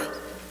were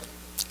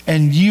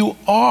and you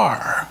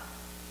are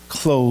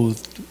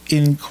clothed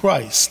in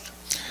Christ,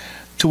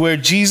 to wear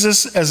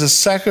Jesus as a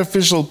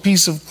sacrificial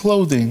piece of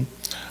clothing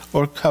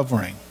or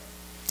covering.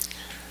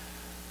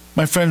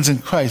 My friends in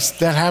Christ,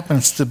 that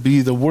happens to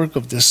be the work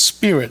of the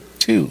Spirit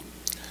too.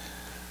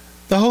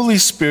 The Holy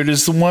Spirit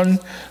is the one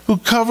who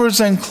covers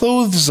and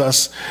clothes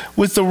us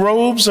with the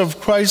robes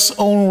of Christ's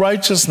own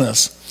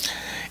righteousness.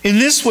 In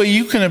this way,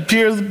 you can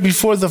appear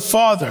before the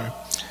Father,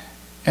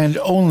 and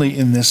only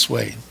in this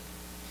way.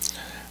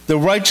 The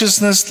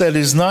righteousness that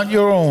is not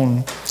your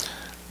own,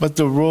 but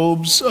the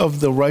robes of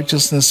the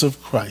righteousness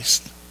of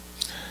Christ.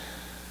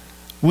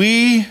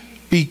 We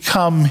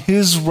become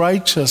his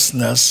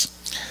righteousness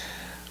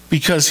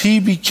because he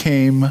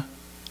became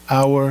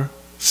our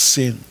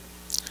sin.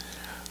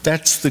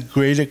 That's the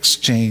great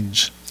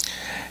exchange.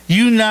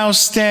 You now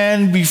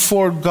stand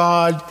before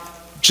God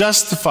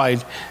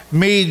justified,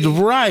 made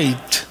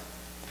right.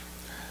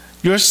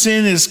 Your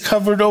sin is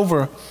covered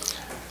over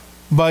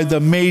by the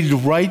made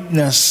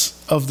rightness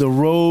of the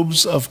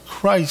robes of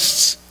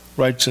Christ's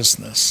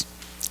righteousness.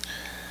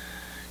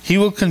 He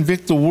will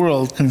convict the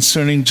world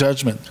concerning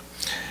judgment.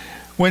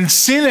 When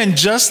sin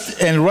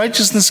and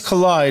righteousness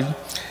collide,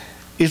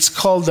 it's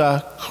called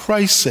a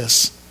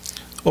crisis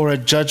or a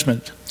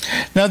judgment.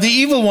 Now the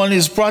evil one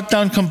is brought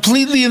down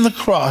completely in the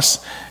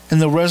cross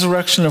and the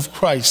resurrection of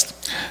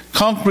Christ,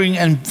 conquering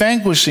and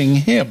vanquishing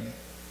him.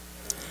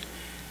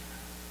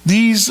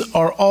 These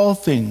are all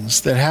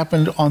things that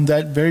happened on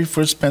that very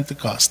first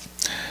Pentecost.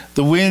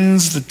 The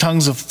winds, the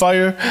tongues of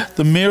fire,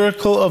 the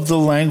miracle of the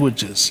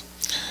languages.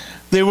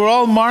 They were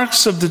all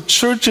marks of the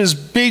church's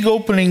big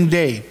opening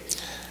day.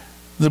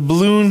 The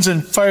balloons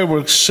and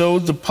fireworks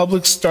showed the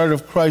public start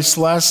of Christ's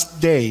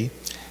last day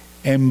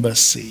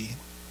embassy.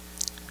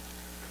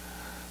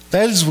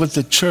 That is what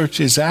the church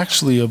is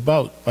actually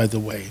about, by the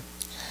way.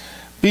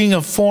 Being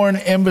a foreign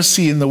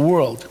embassy in the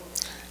world,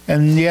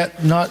 and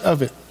yet not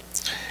of it.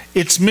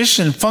 Its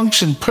mission,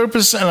 function,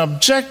 purpose, and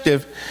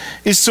objective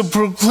is to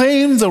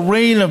proclaim the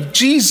reign of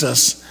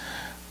Jesus,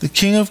 the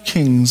King of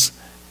Kings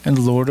and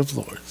Lord of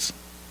Lords.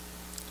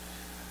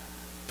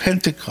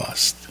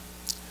 Pentecost.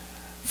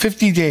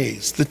 50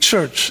 days, the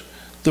church,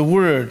 the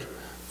word,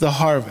 the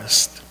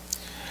harvest.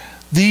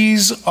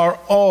 These are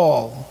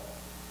all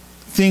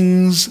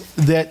things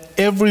that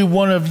every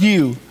one of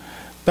you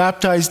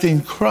baptized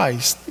in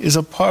Christ is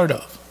a part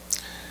of.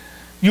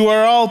 You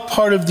are all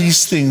part of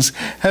these things,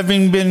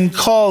 having been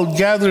called,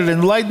 gathered,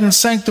 enlightened,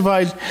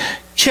 sanctified,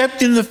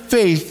 kept in the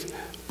faith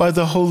by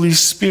the Holy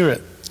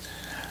Spirit.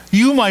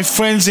 You, my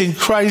friends in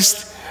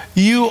Christ,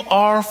 you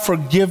are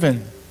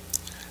forgiven.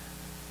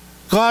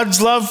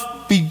 God's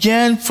love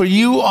began for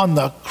you on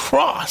the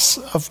cross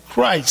of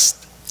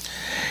Christ.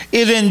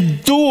 It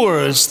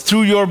endures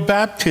through your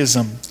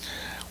baptism,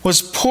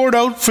 was poured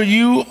out for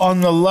you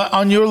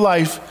on your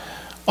life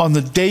on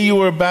the day you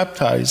were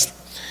baptized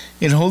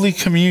in Holy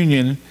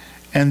Communion,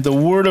 and the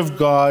Word of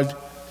God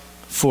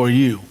for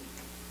you.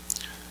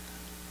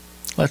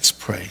 Let's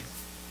pray.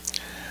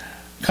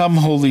 Come,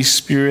 Holy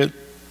Spirit,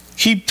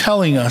 keep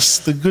telling us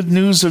the good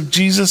news of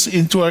Jesus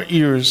into our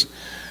ears,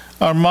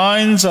 our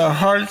minds, our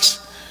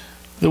hearts,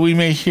 that we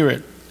may hear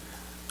it,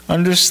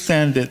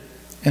 understand it,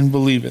 and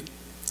believe it.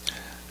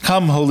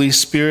 Come, Holy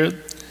Spirit,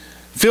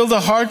 fill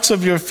the hearts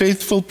of your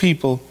faithful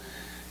people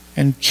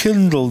and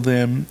kindle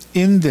them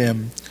in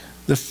them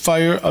the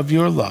fire of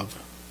your love.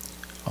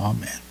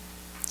 Amen.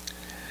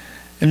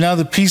 And now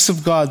the peace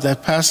of God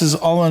that passes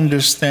all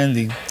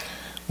understanding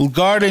will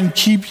guard and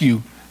keep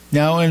you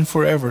now and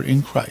forever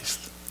in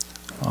Christ.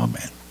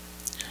 Amen.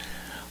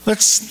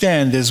 Let's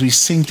stand as we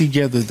sing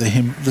together the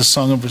hymn, the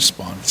song of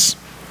response.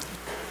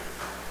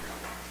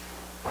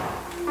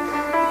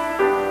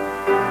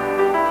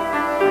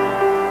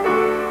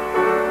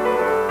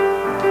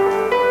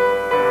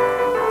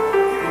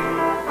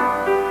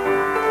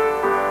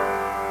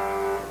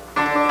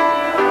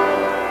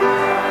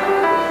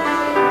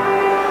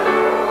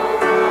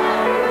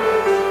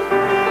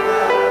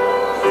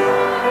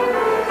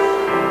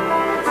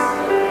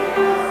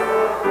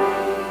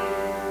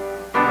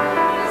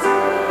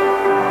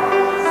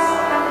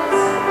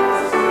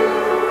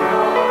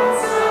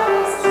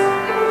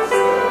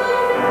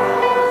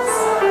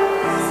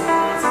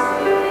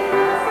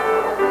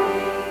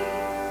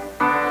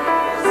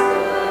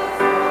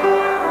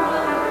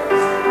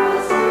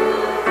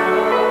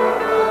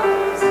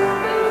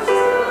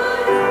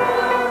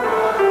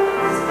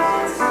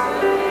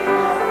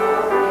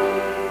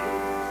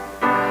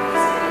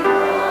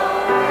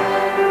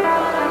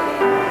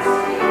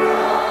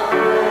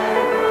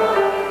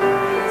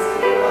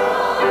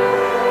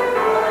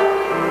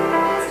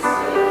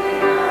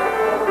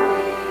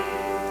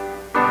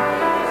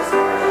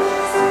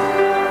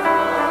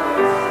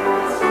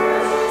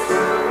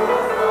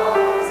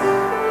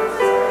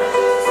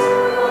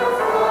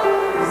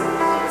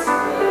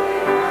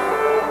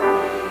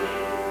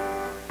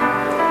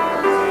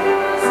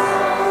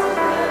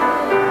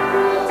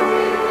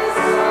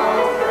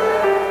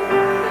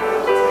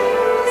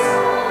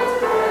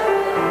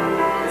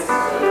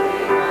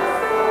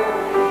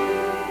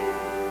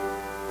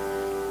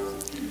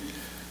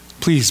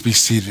 Please be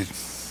seated.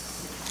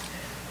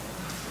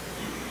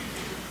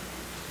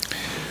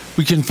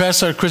 We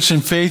confess our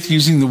Christian faith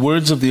using the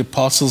words of the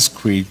Apostles'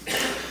 Creed.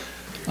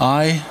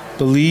 I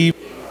believe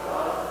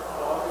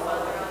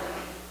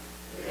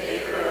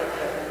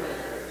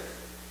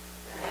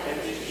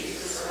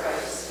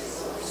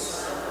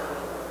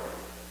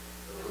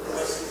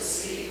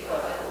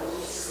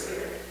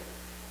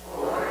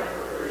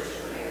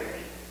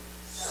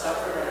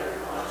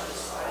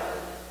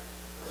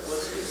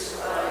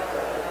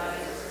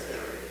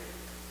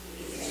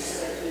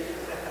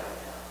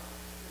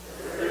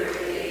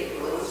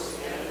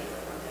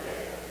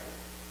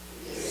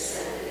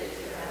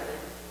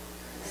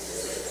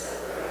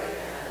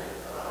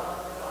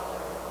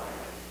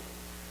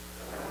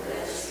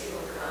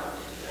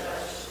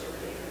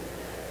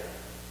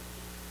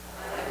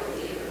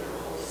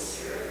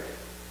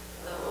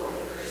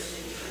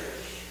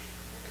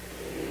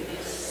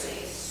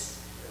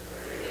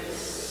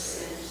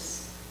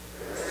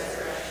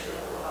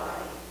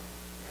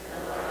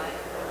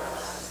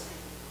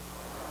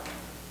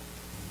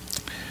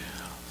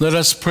Let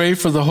us pray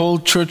for the whole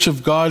Church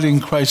of God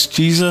in Christ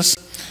Jesus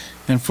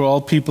and for all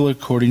people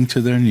according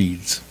to their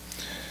needs.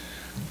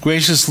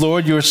 Gracious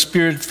Lord, your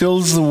Spirit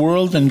fills the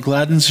world and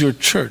gladdens your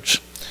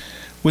church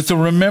with the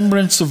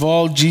remembrance of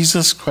all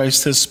Jesus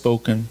Christ has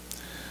spoken.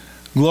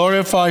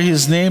 Glorify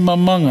his name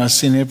among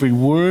us in every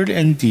word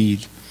and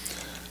deed.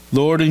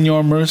 Lord, in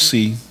your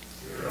mercy,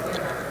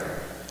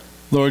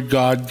 Lord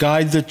God,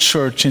 guide the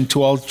church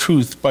into all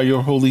truth by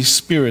your Holy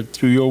Spirit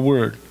through your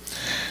word,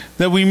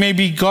 that we may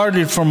be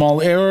guarded from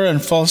all error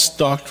and false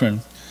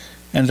doctrine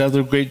and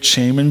other great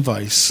shame and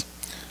vice.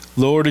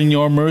 Lord, in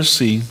your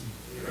mercy,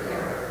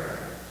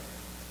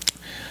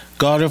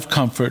 God of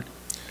comfort,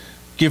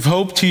 give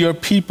hope to your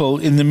people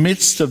in the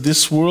midst of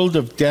this world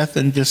of death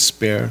and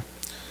despair.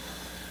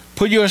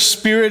 Put your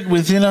Spirit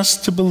within us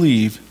to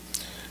believe,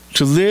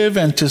 to live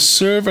and to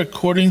serve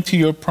according to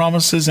your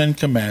promises and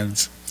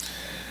commands.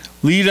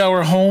 Lead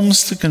our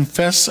homes to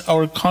confess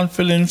our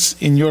confidence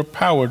in your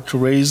power to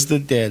raise the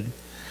dead,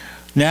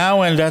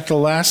 now and at the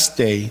last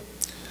day.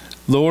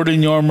 Lord,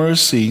 in your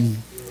mercy,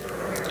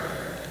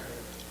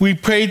 we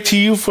pray to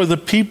you for the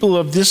people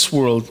of this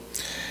world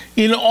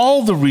in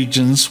all the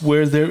regions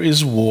where there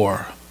is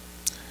war.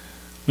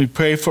 We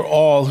pray for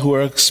all who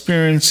are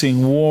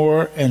experiencing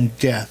war and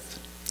death.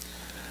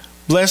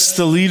 Bless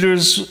the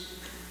leaders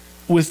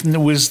with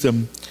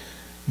wisdom,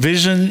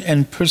 vision,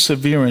 and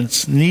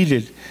perseverance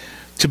needed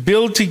to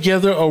build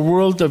together a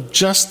world of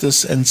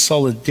justice and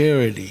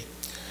solidarity,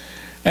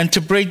 and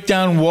to break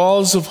down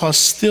walls of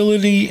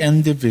hostility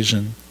and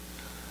division.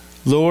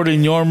 Lord,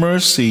 in your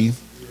mercy,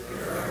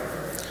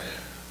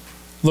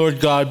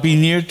 Lord God, be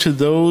near to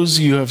those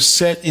you have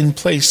set in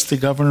place to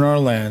govern our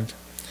land.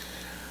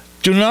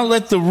 Do not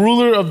let the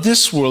ruler of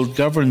this world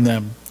govern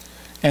them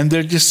and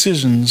their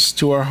decisions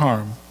to our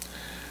harm,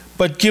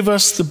 but give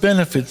us the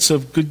benefits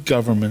of good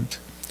government.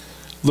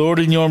 Lord,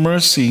 in your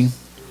mercy,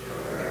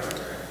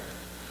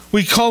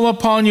 we call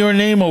upon your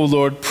name, O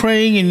Lord,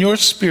 praying in your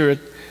Spirit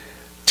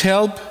to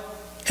help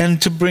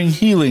and to bring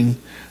healing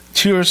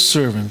to your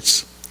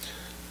servants.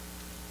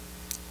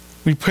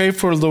 We pray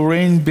for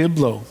Lorraine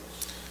Biblow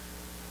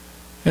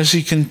as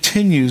she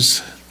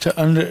continues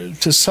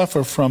to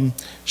suffer from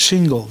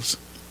shingles.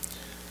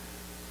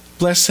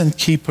 Bless and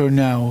keep her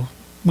now.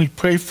 We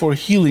pray for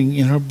healing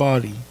in her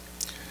body.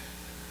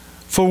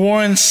 For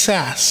Warren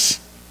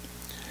Sass,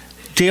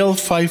 Dale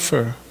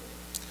Pfeiffer,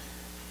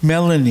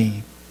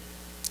 Melanie,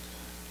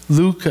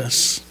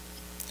 Lucas,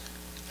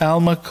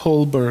 Alma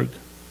Kohlberg,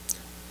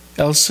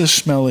 Elsa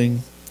Schmeling,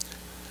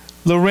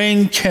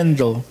 Lorraine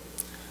Kendall,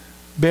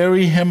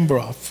 Barry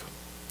Hembroff,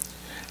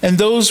 and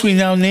those we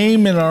now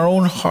name in our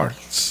own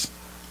hearts.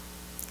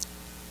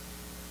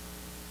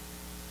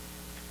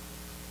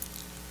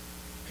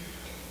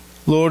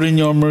 Lord, in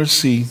your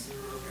mercy,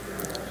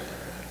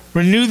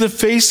 renew the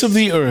face of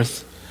the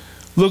earth,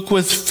 look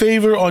with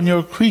favor on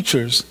your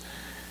creatures,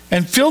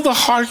 and fill the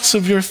hearts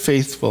of your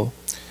faithful,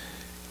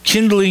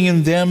 kindling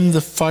in them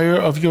the fire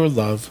of your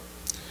love.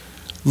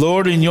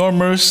 Lord, in your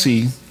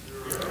mercy,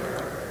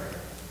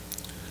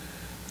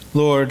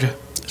 Lord,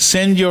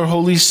 send your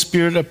Holy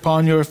Spirit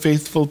upon your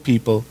faithful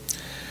people,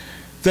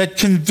 that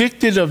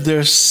convicted of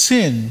their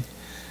sin,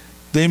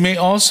 they may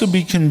also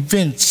be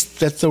convinced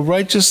that the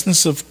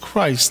righteousness of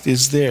Christ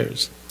is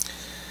theirs.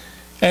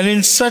 And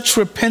in such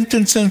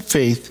repentance and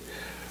faith,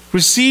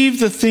 receive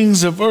the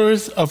things of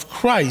earth of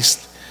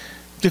Christ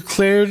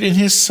declared in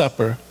his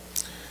supper,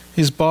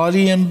 his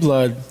body and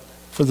blood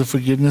for the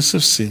forgiveness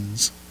of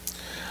sins.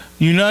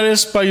 Unite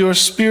us by your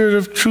Spirit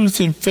of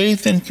truth in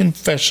faith and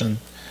confession,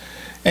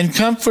 and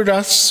comfort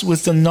us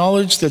with the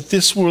knowledge that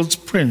this world's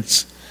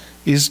prince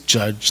is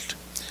judged.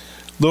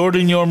 Lord,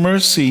 in your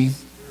mercy,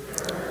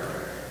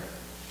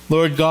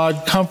 Lord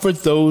God,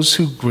 comfort those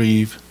who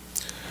grieve.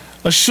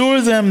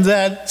 Assure them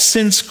that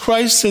since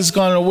Christ has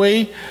gone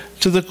away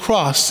to the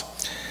cross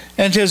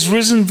and has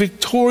risen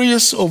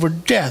victorious over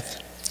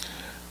death,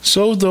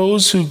 so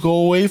those who go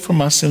away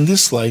from us in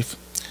this life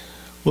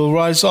will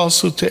rise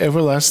also to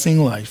everlasting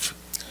life.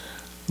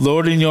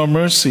 Lord, in your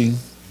mercy.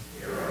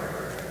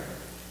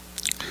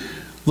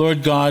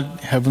 Lord God,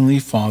 Heavenly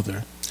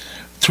Father,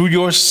 through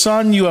your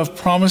Son you have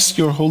promised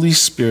your Holy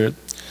Spirit,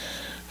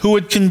 who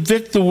would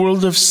convict the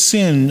world of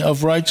sin,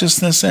 of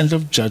righteousness, and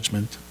of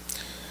judgment.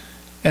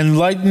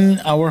 Enlighten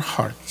our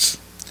hearts,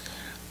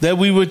 that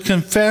we would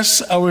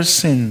confess our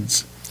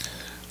sins,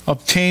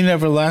 obtain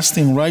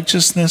everlasting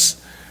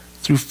righteousness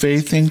through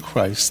faith in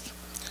Christ,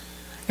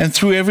 and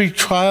through every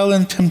trial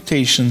and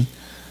temptation,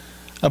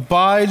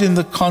 abide in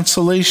the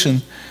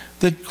consolation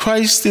that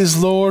Christ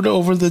is Lord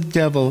over the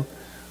devil,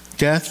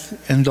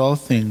 death, and all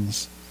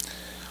things.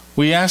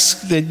 We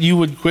ask that you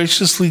would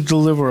graciously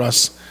deliver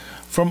us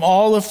from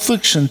all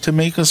affliction to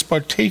make us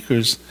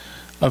partakers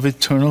of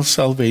eternal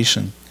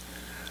salvation.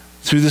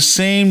 Through the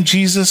same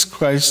Jesus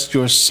Christ,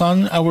 your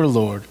Son, our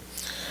Lord,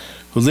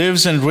 who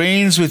lives and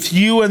reigns with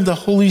you and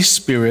the Holy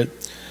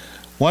Spirit,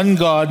 one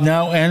God,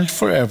 now and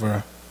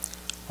forever.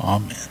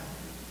 Amen.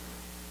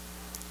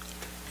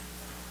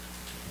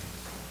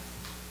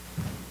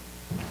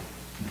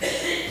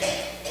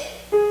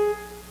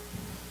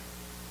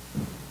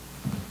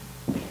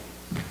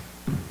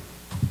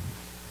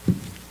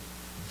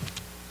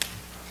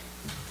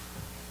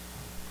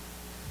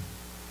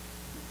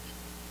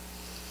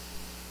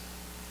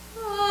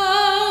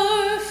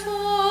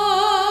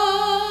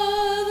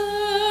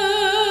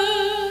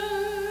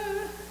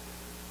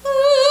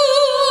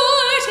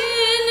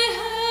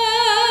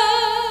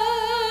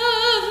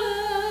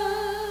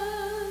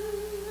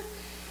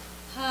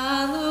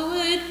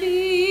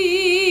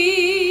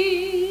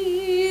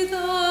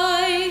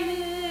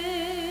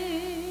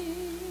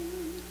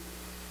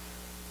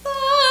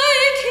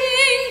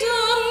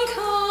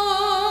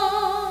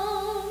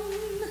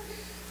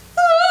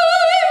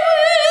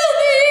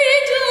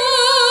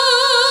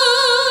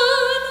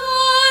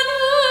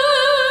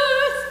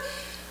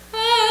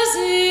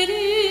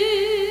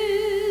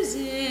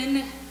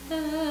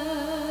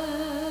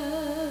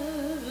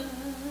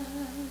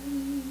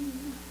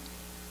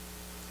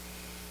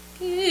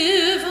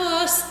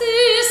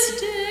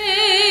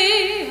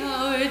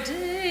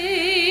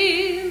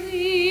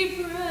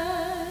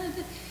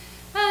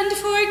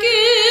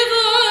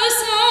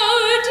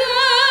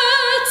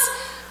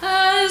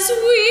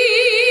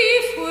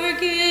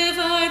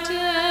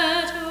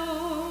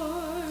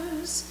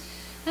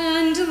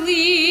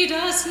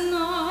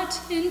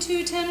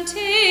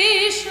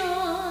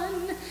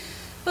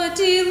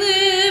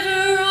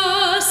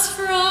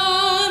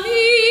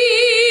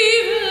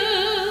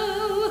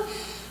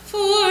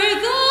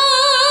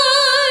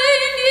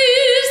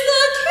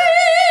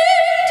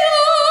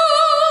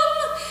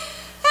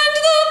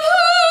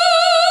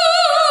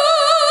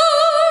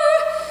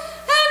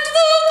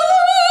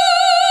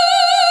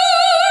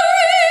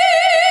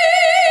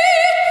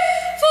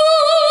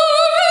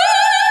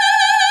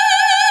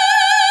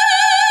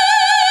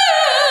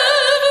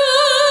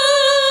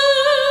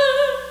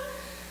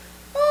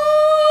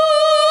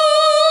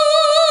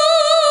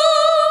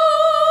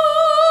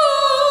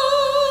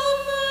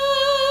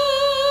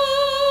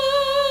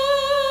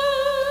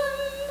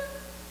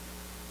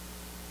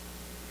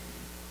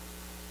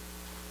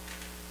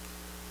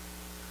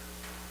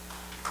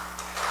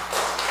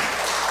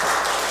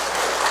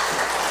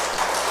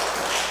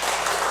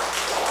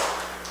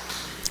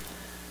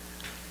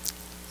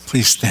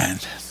 Please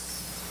stand.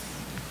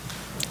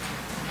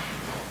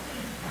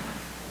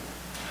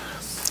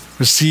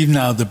 Receive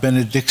now the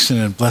benediction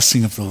and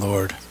blessing of the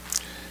Lord.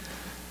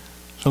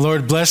 The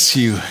Lord bless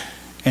you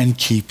and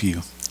keep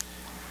you.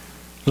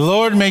 The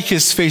Lord make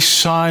his face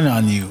shine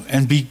on you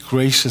and be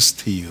gracious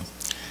to you.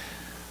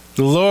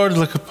 The Lord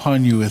look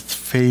upon you with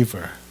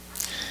favor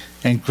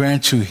and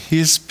grant you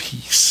his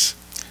peace.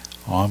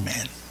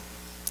 Amen.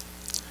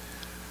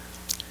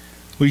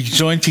 We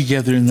join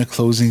together in the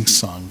closing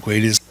song.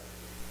 Great is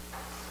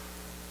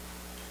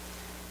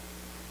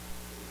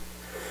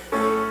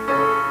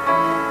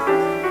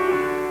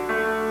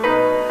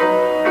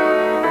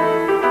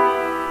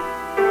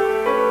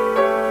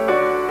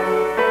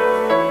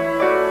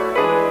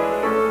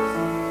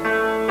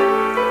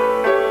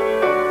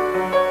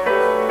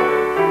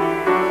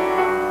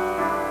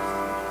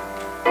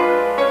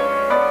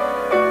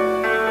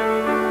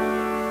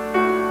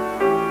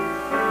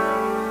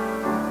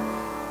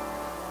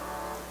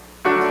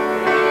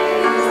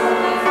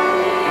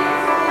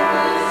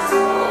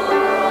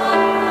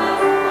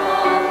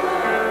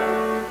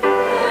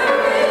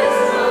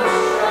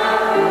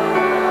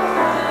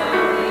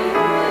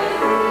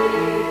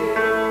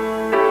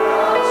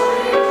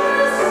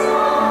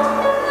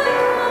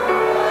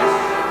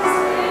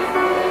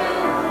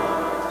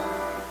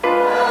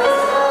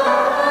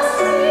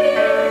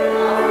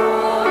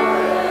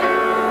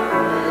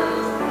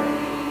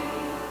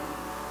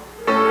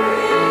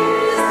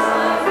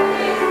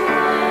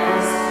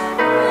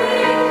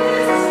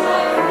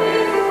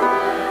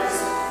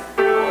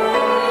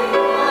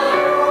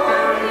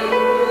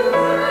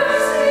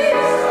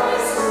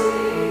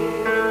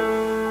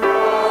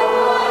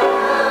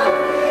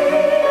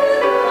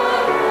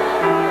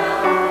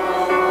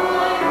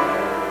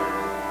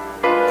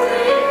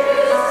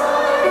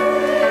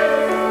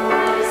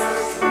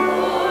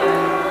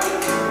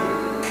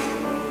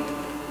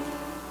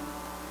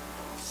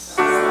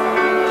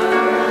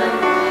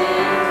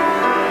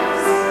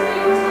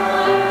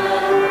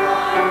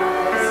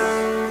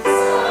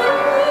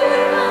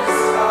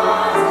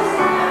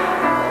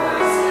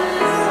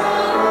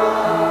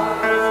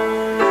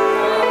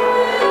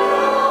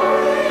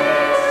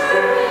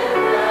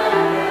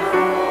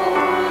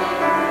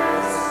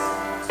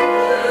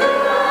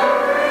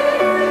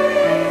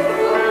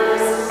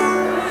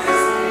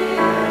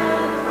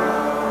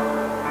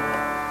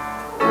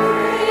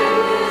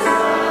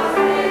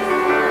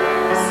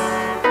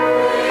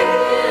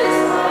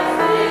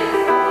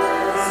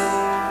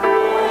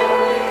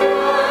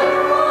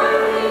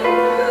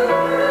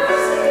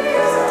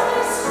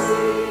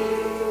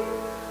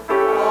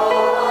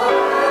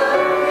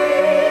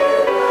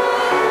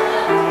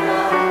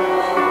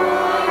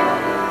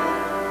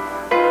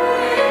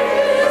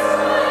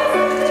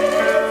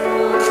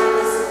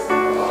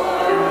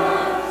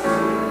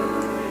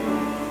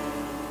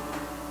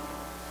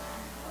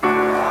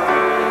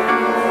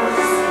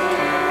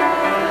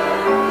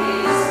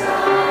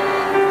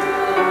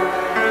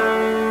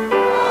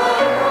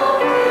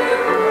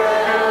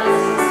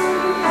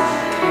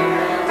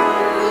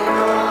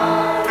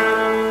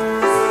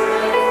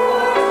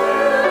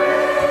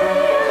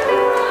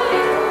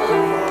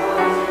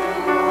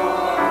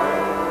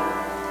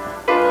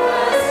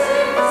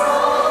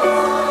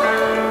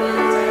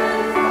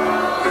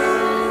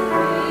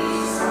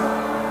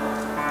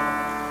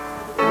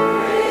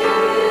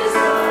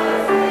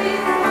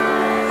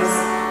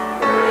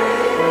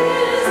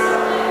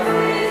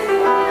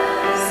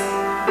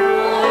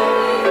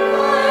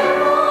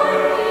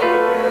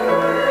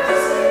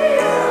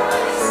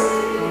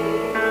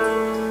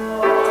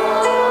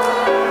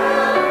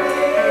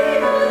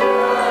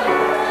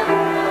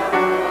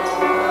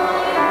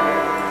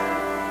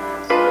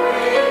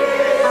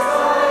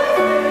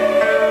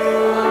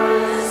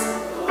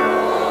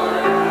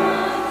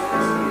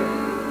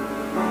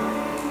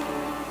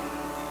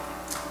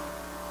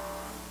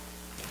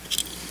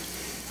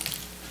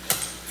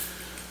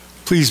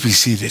Please be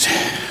seated.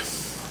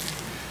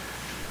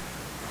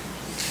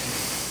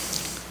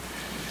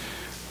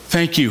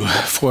 Thank you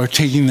for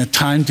taking the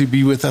time to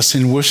be with us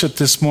in worship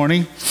this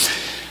morning.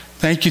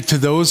 Thank you to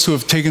those who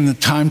have taken the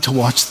time to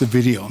watch the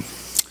video.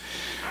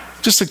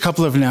 Just a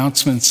couple of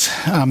announcements.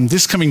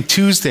 This coming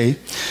Tuesday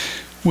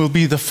will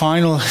be the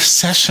final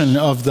session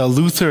of the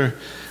Luther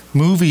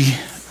movie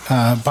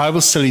Bible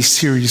study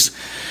series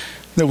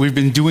that we've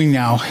been doing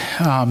now.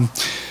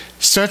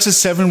 Starts at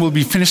 7, will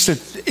be finished at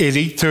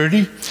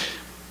 8:30.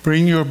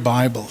 Bring your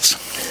Bibles.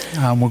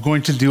 We're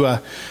going to do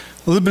a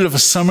little bit of a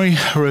summary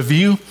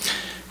review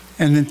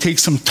and then take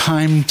some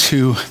time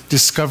to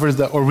discover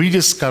or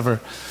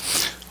rediscover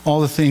all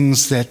the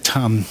things that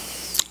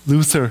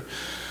Luther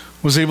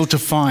was able to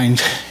find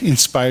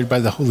inspired by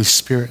the Holy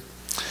Spirit.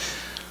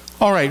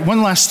 All right,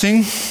 one last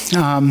thing.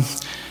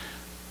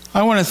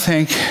 I want to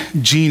thank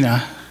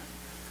Gina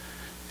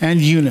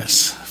and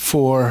Eunice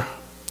for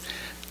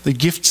the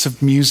gifts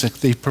of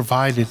music they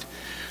provided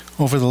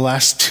over the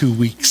last 2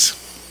 weeks.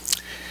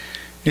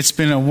 It's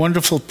been a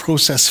wonderful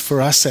process for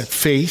us at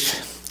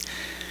Faith.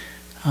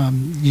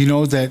 You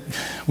know that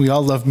we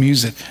all love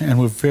music, and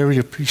we're very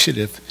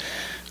appreciative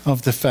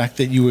of the fact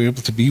that you were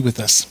able to be with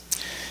us.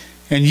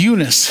 And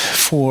Eunice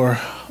for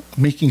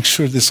making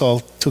sure this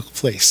all took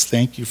place.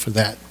 Thank you for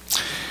that.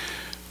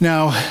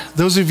 Now,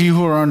 those of you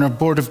who are on our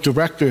board of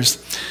directors,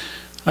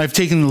 I've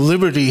taken the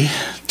liberty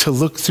to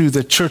look through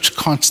the church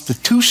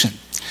constitution.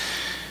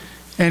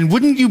 And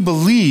wouldn't you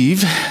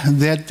believe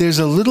that there's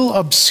a little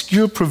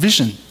obscure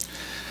provision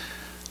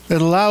that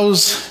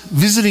allows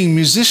visiting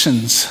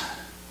musicians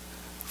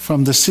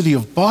from the city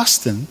of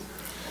Boston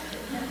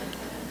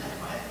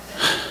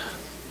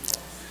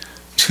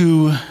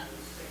to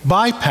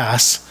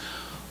bypass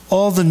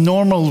all the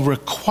normal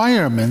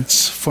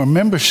requirements for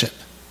membership.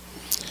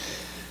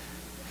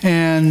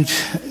 And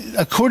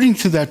according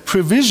to that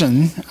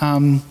provision,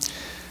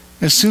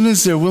 as soon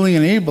as they're willing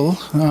and able,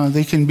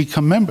 they can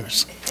become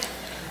members.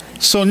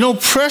 So no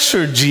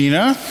pressure,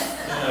 Gina.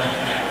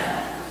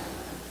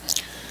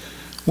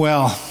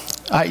 Well,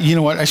 you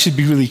know what? I should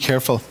be really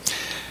careful.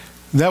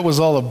 That was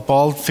all a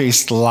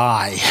bald-faced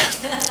lie.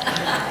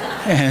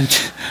 And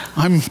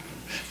I'm,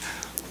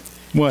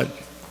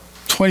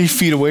 20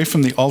 feet away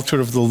from the altar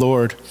of the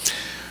Lord.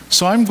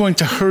 So I'm going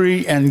to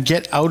hurry and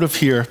get out of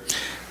here,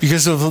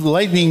 because if the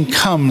lightning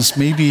comes,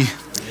 maybe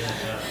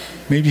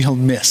he'll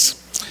miss.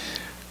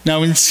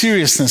 Now, in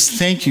seriousness,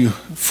 thank you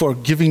for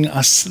giving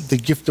us the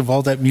gift of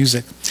all that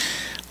music.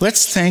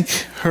 Let's thank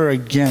her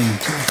again.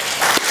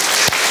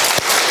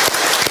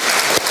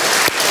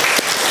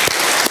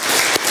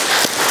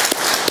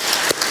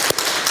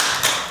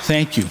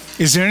 Thank you.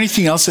 Is there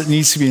anything else that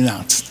needs to be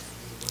announced?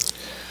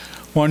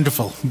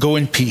 Wonderful. Go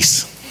in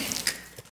peace.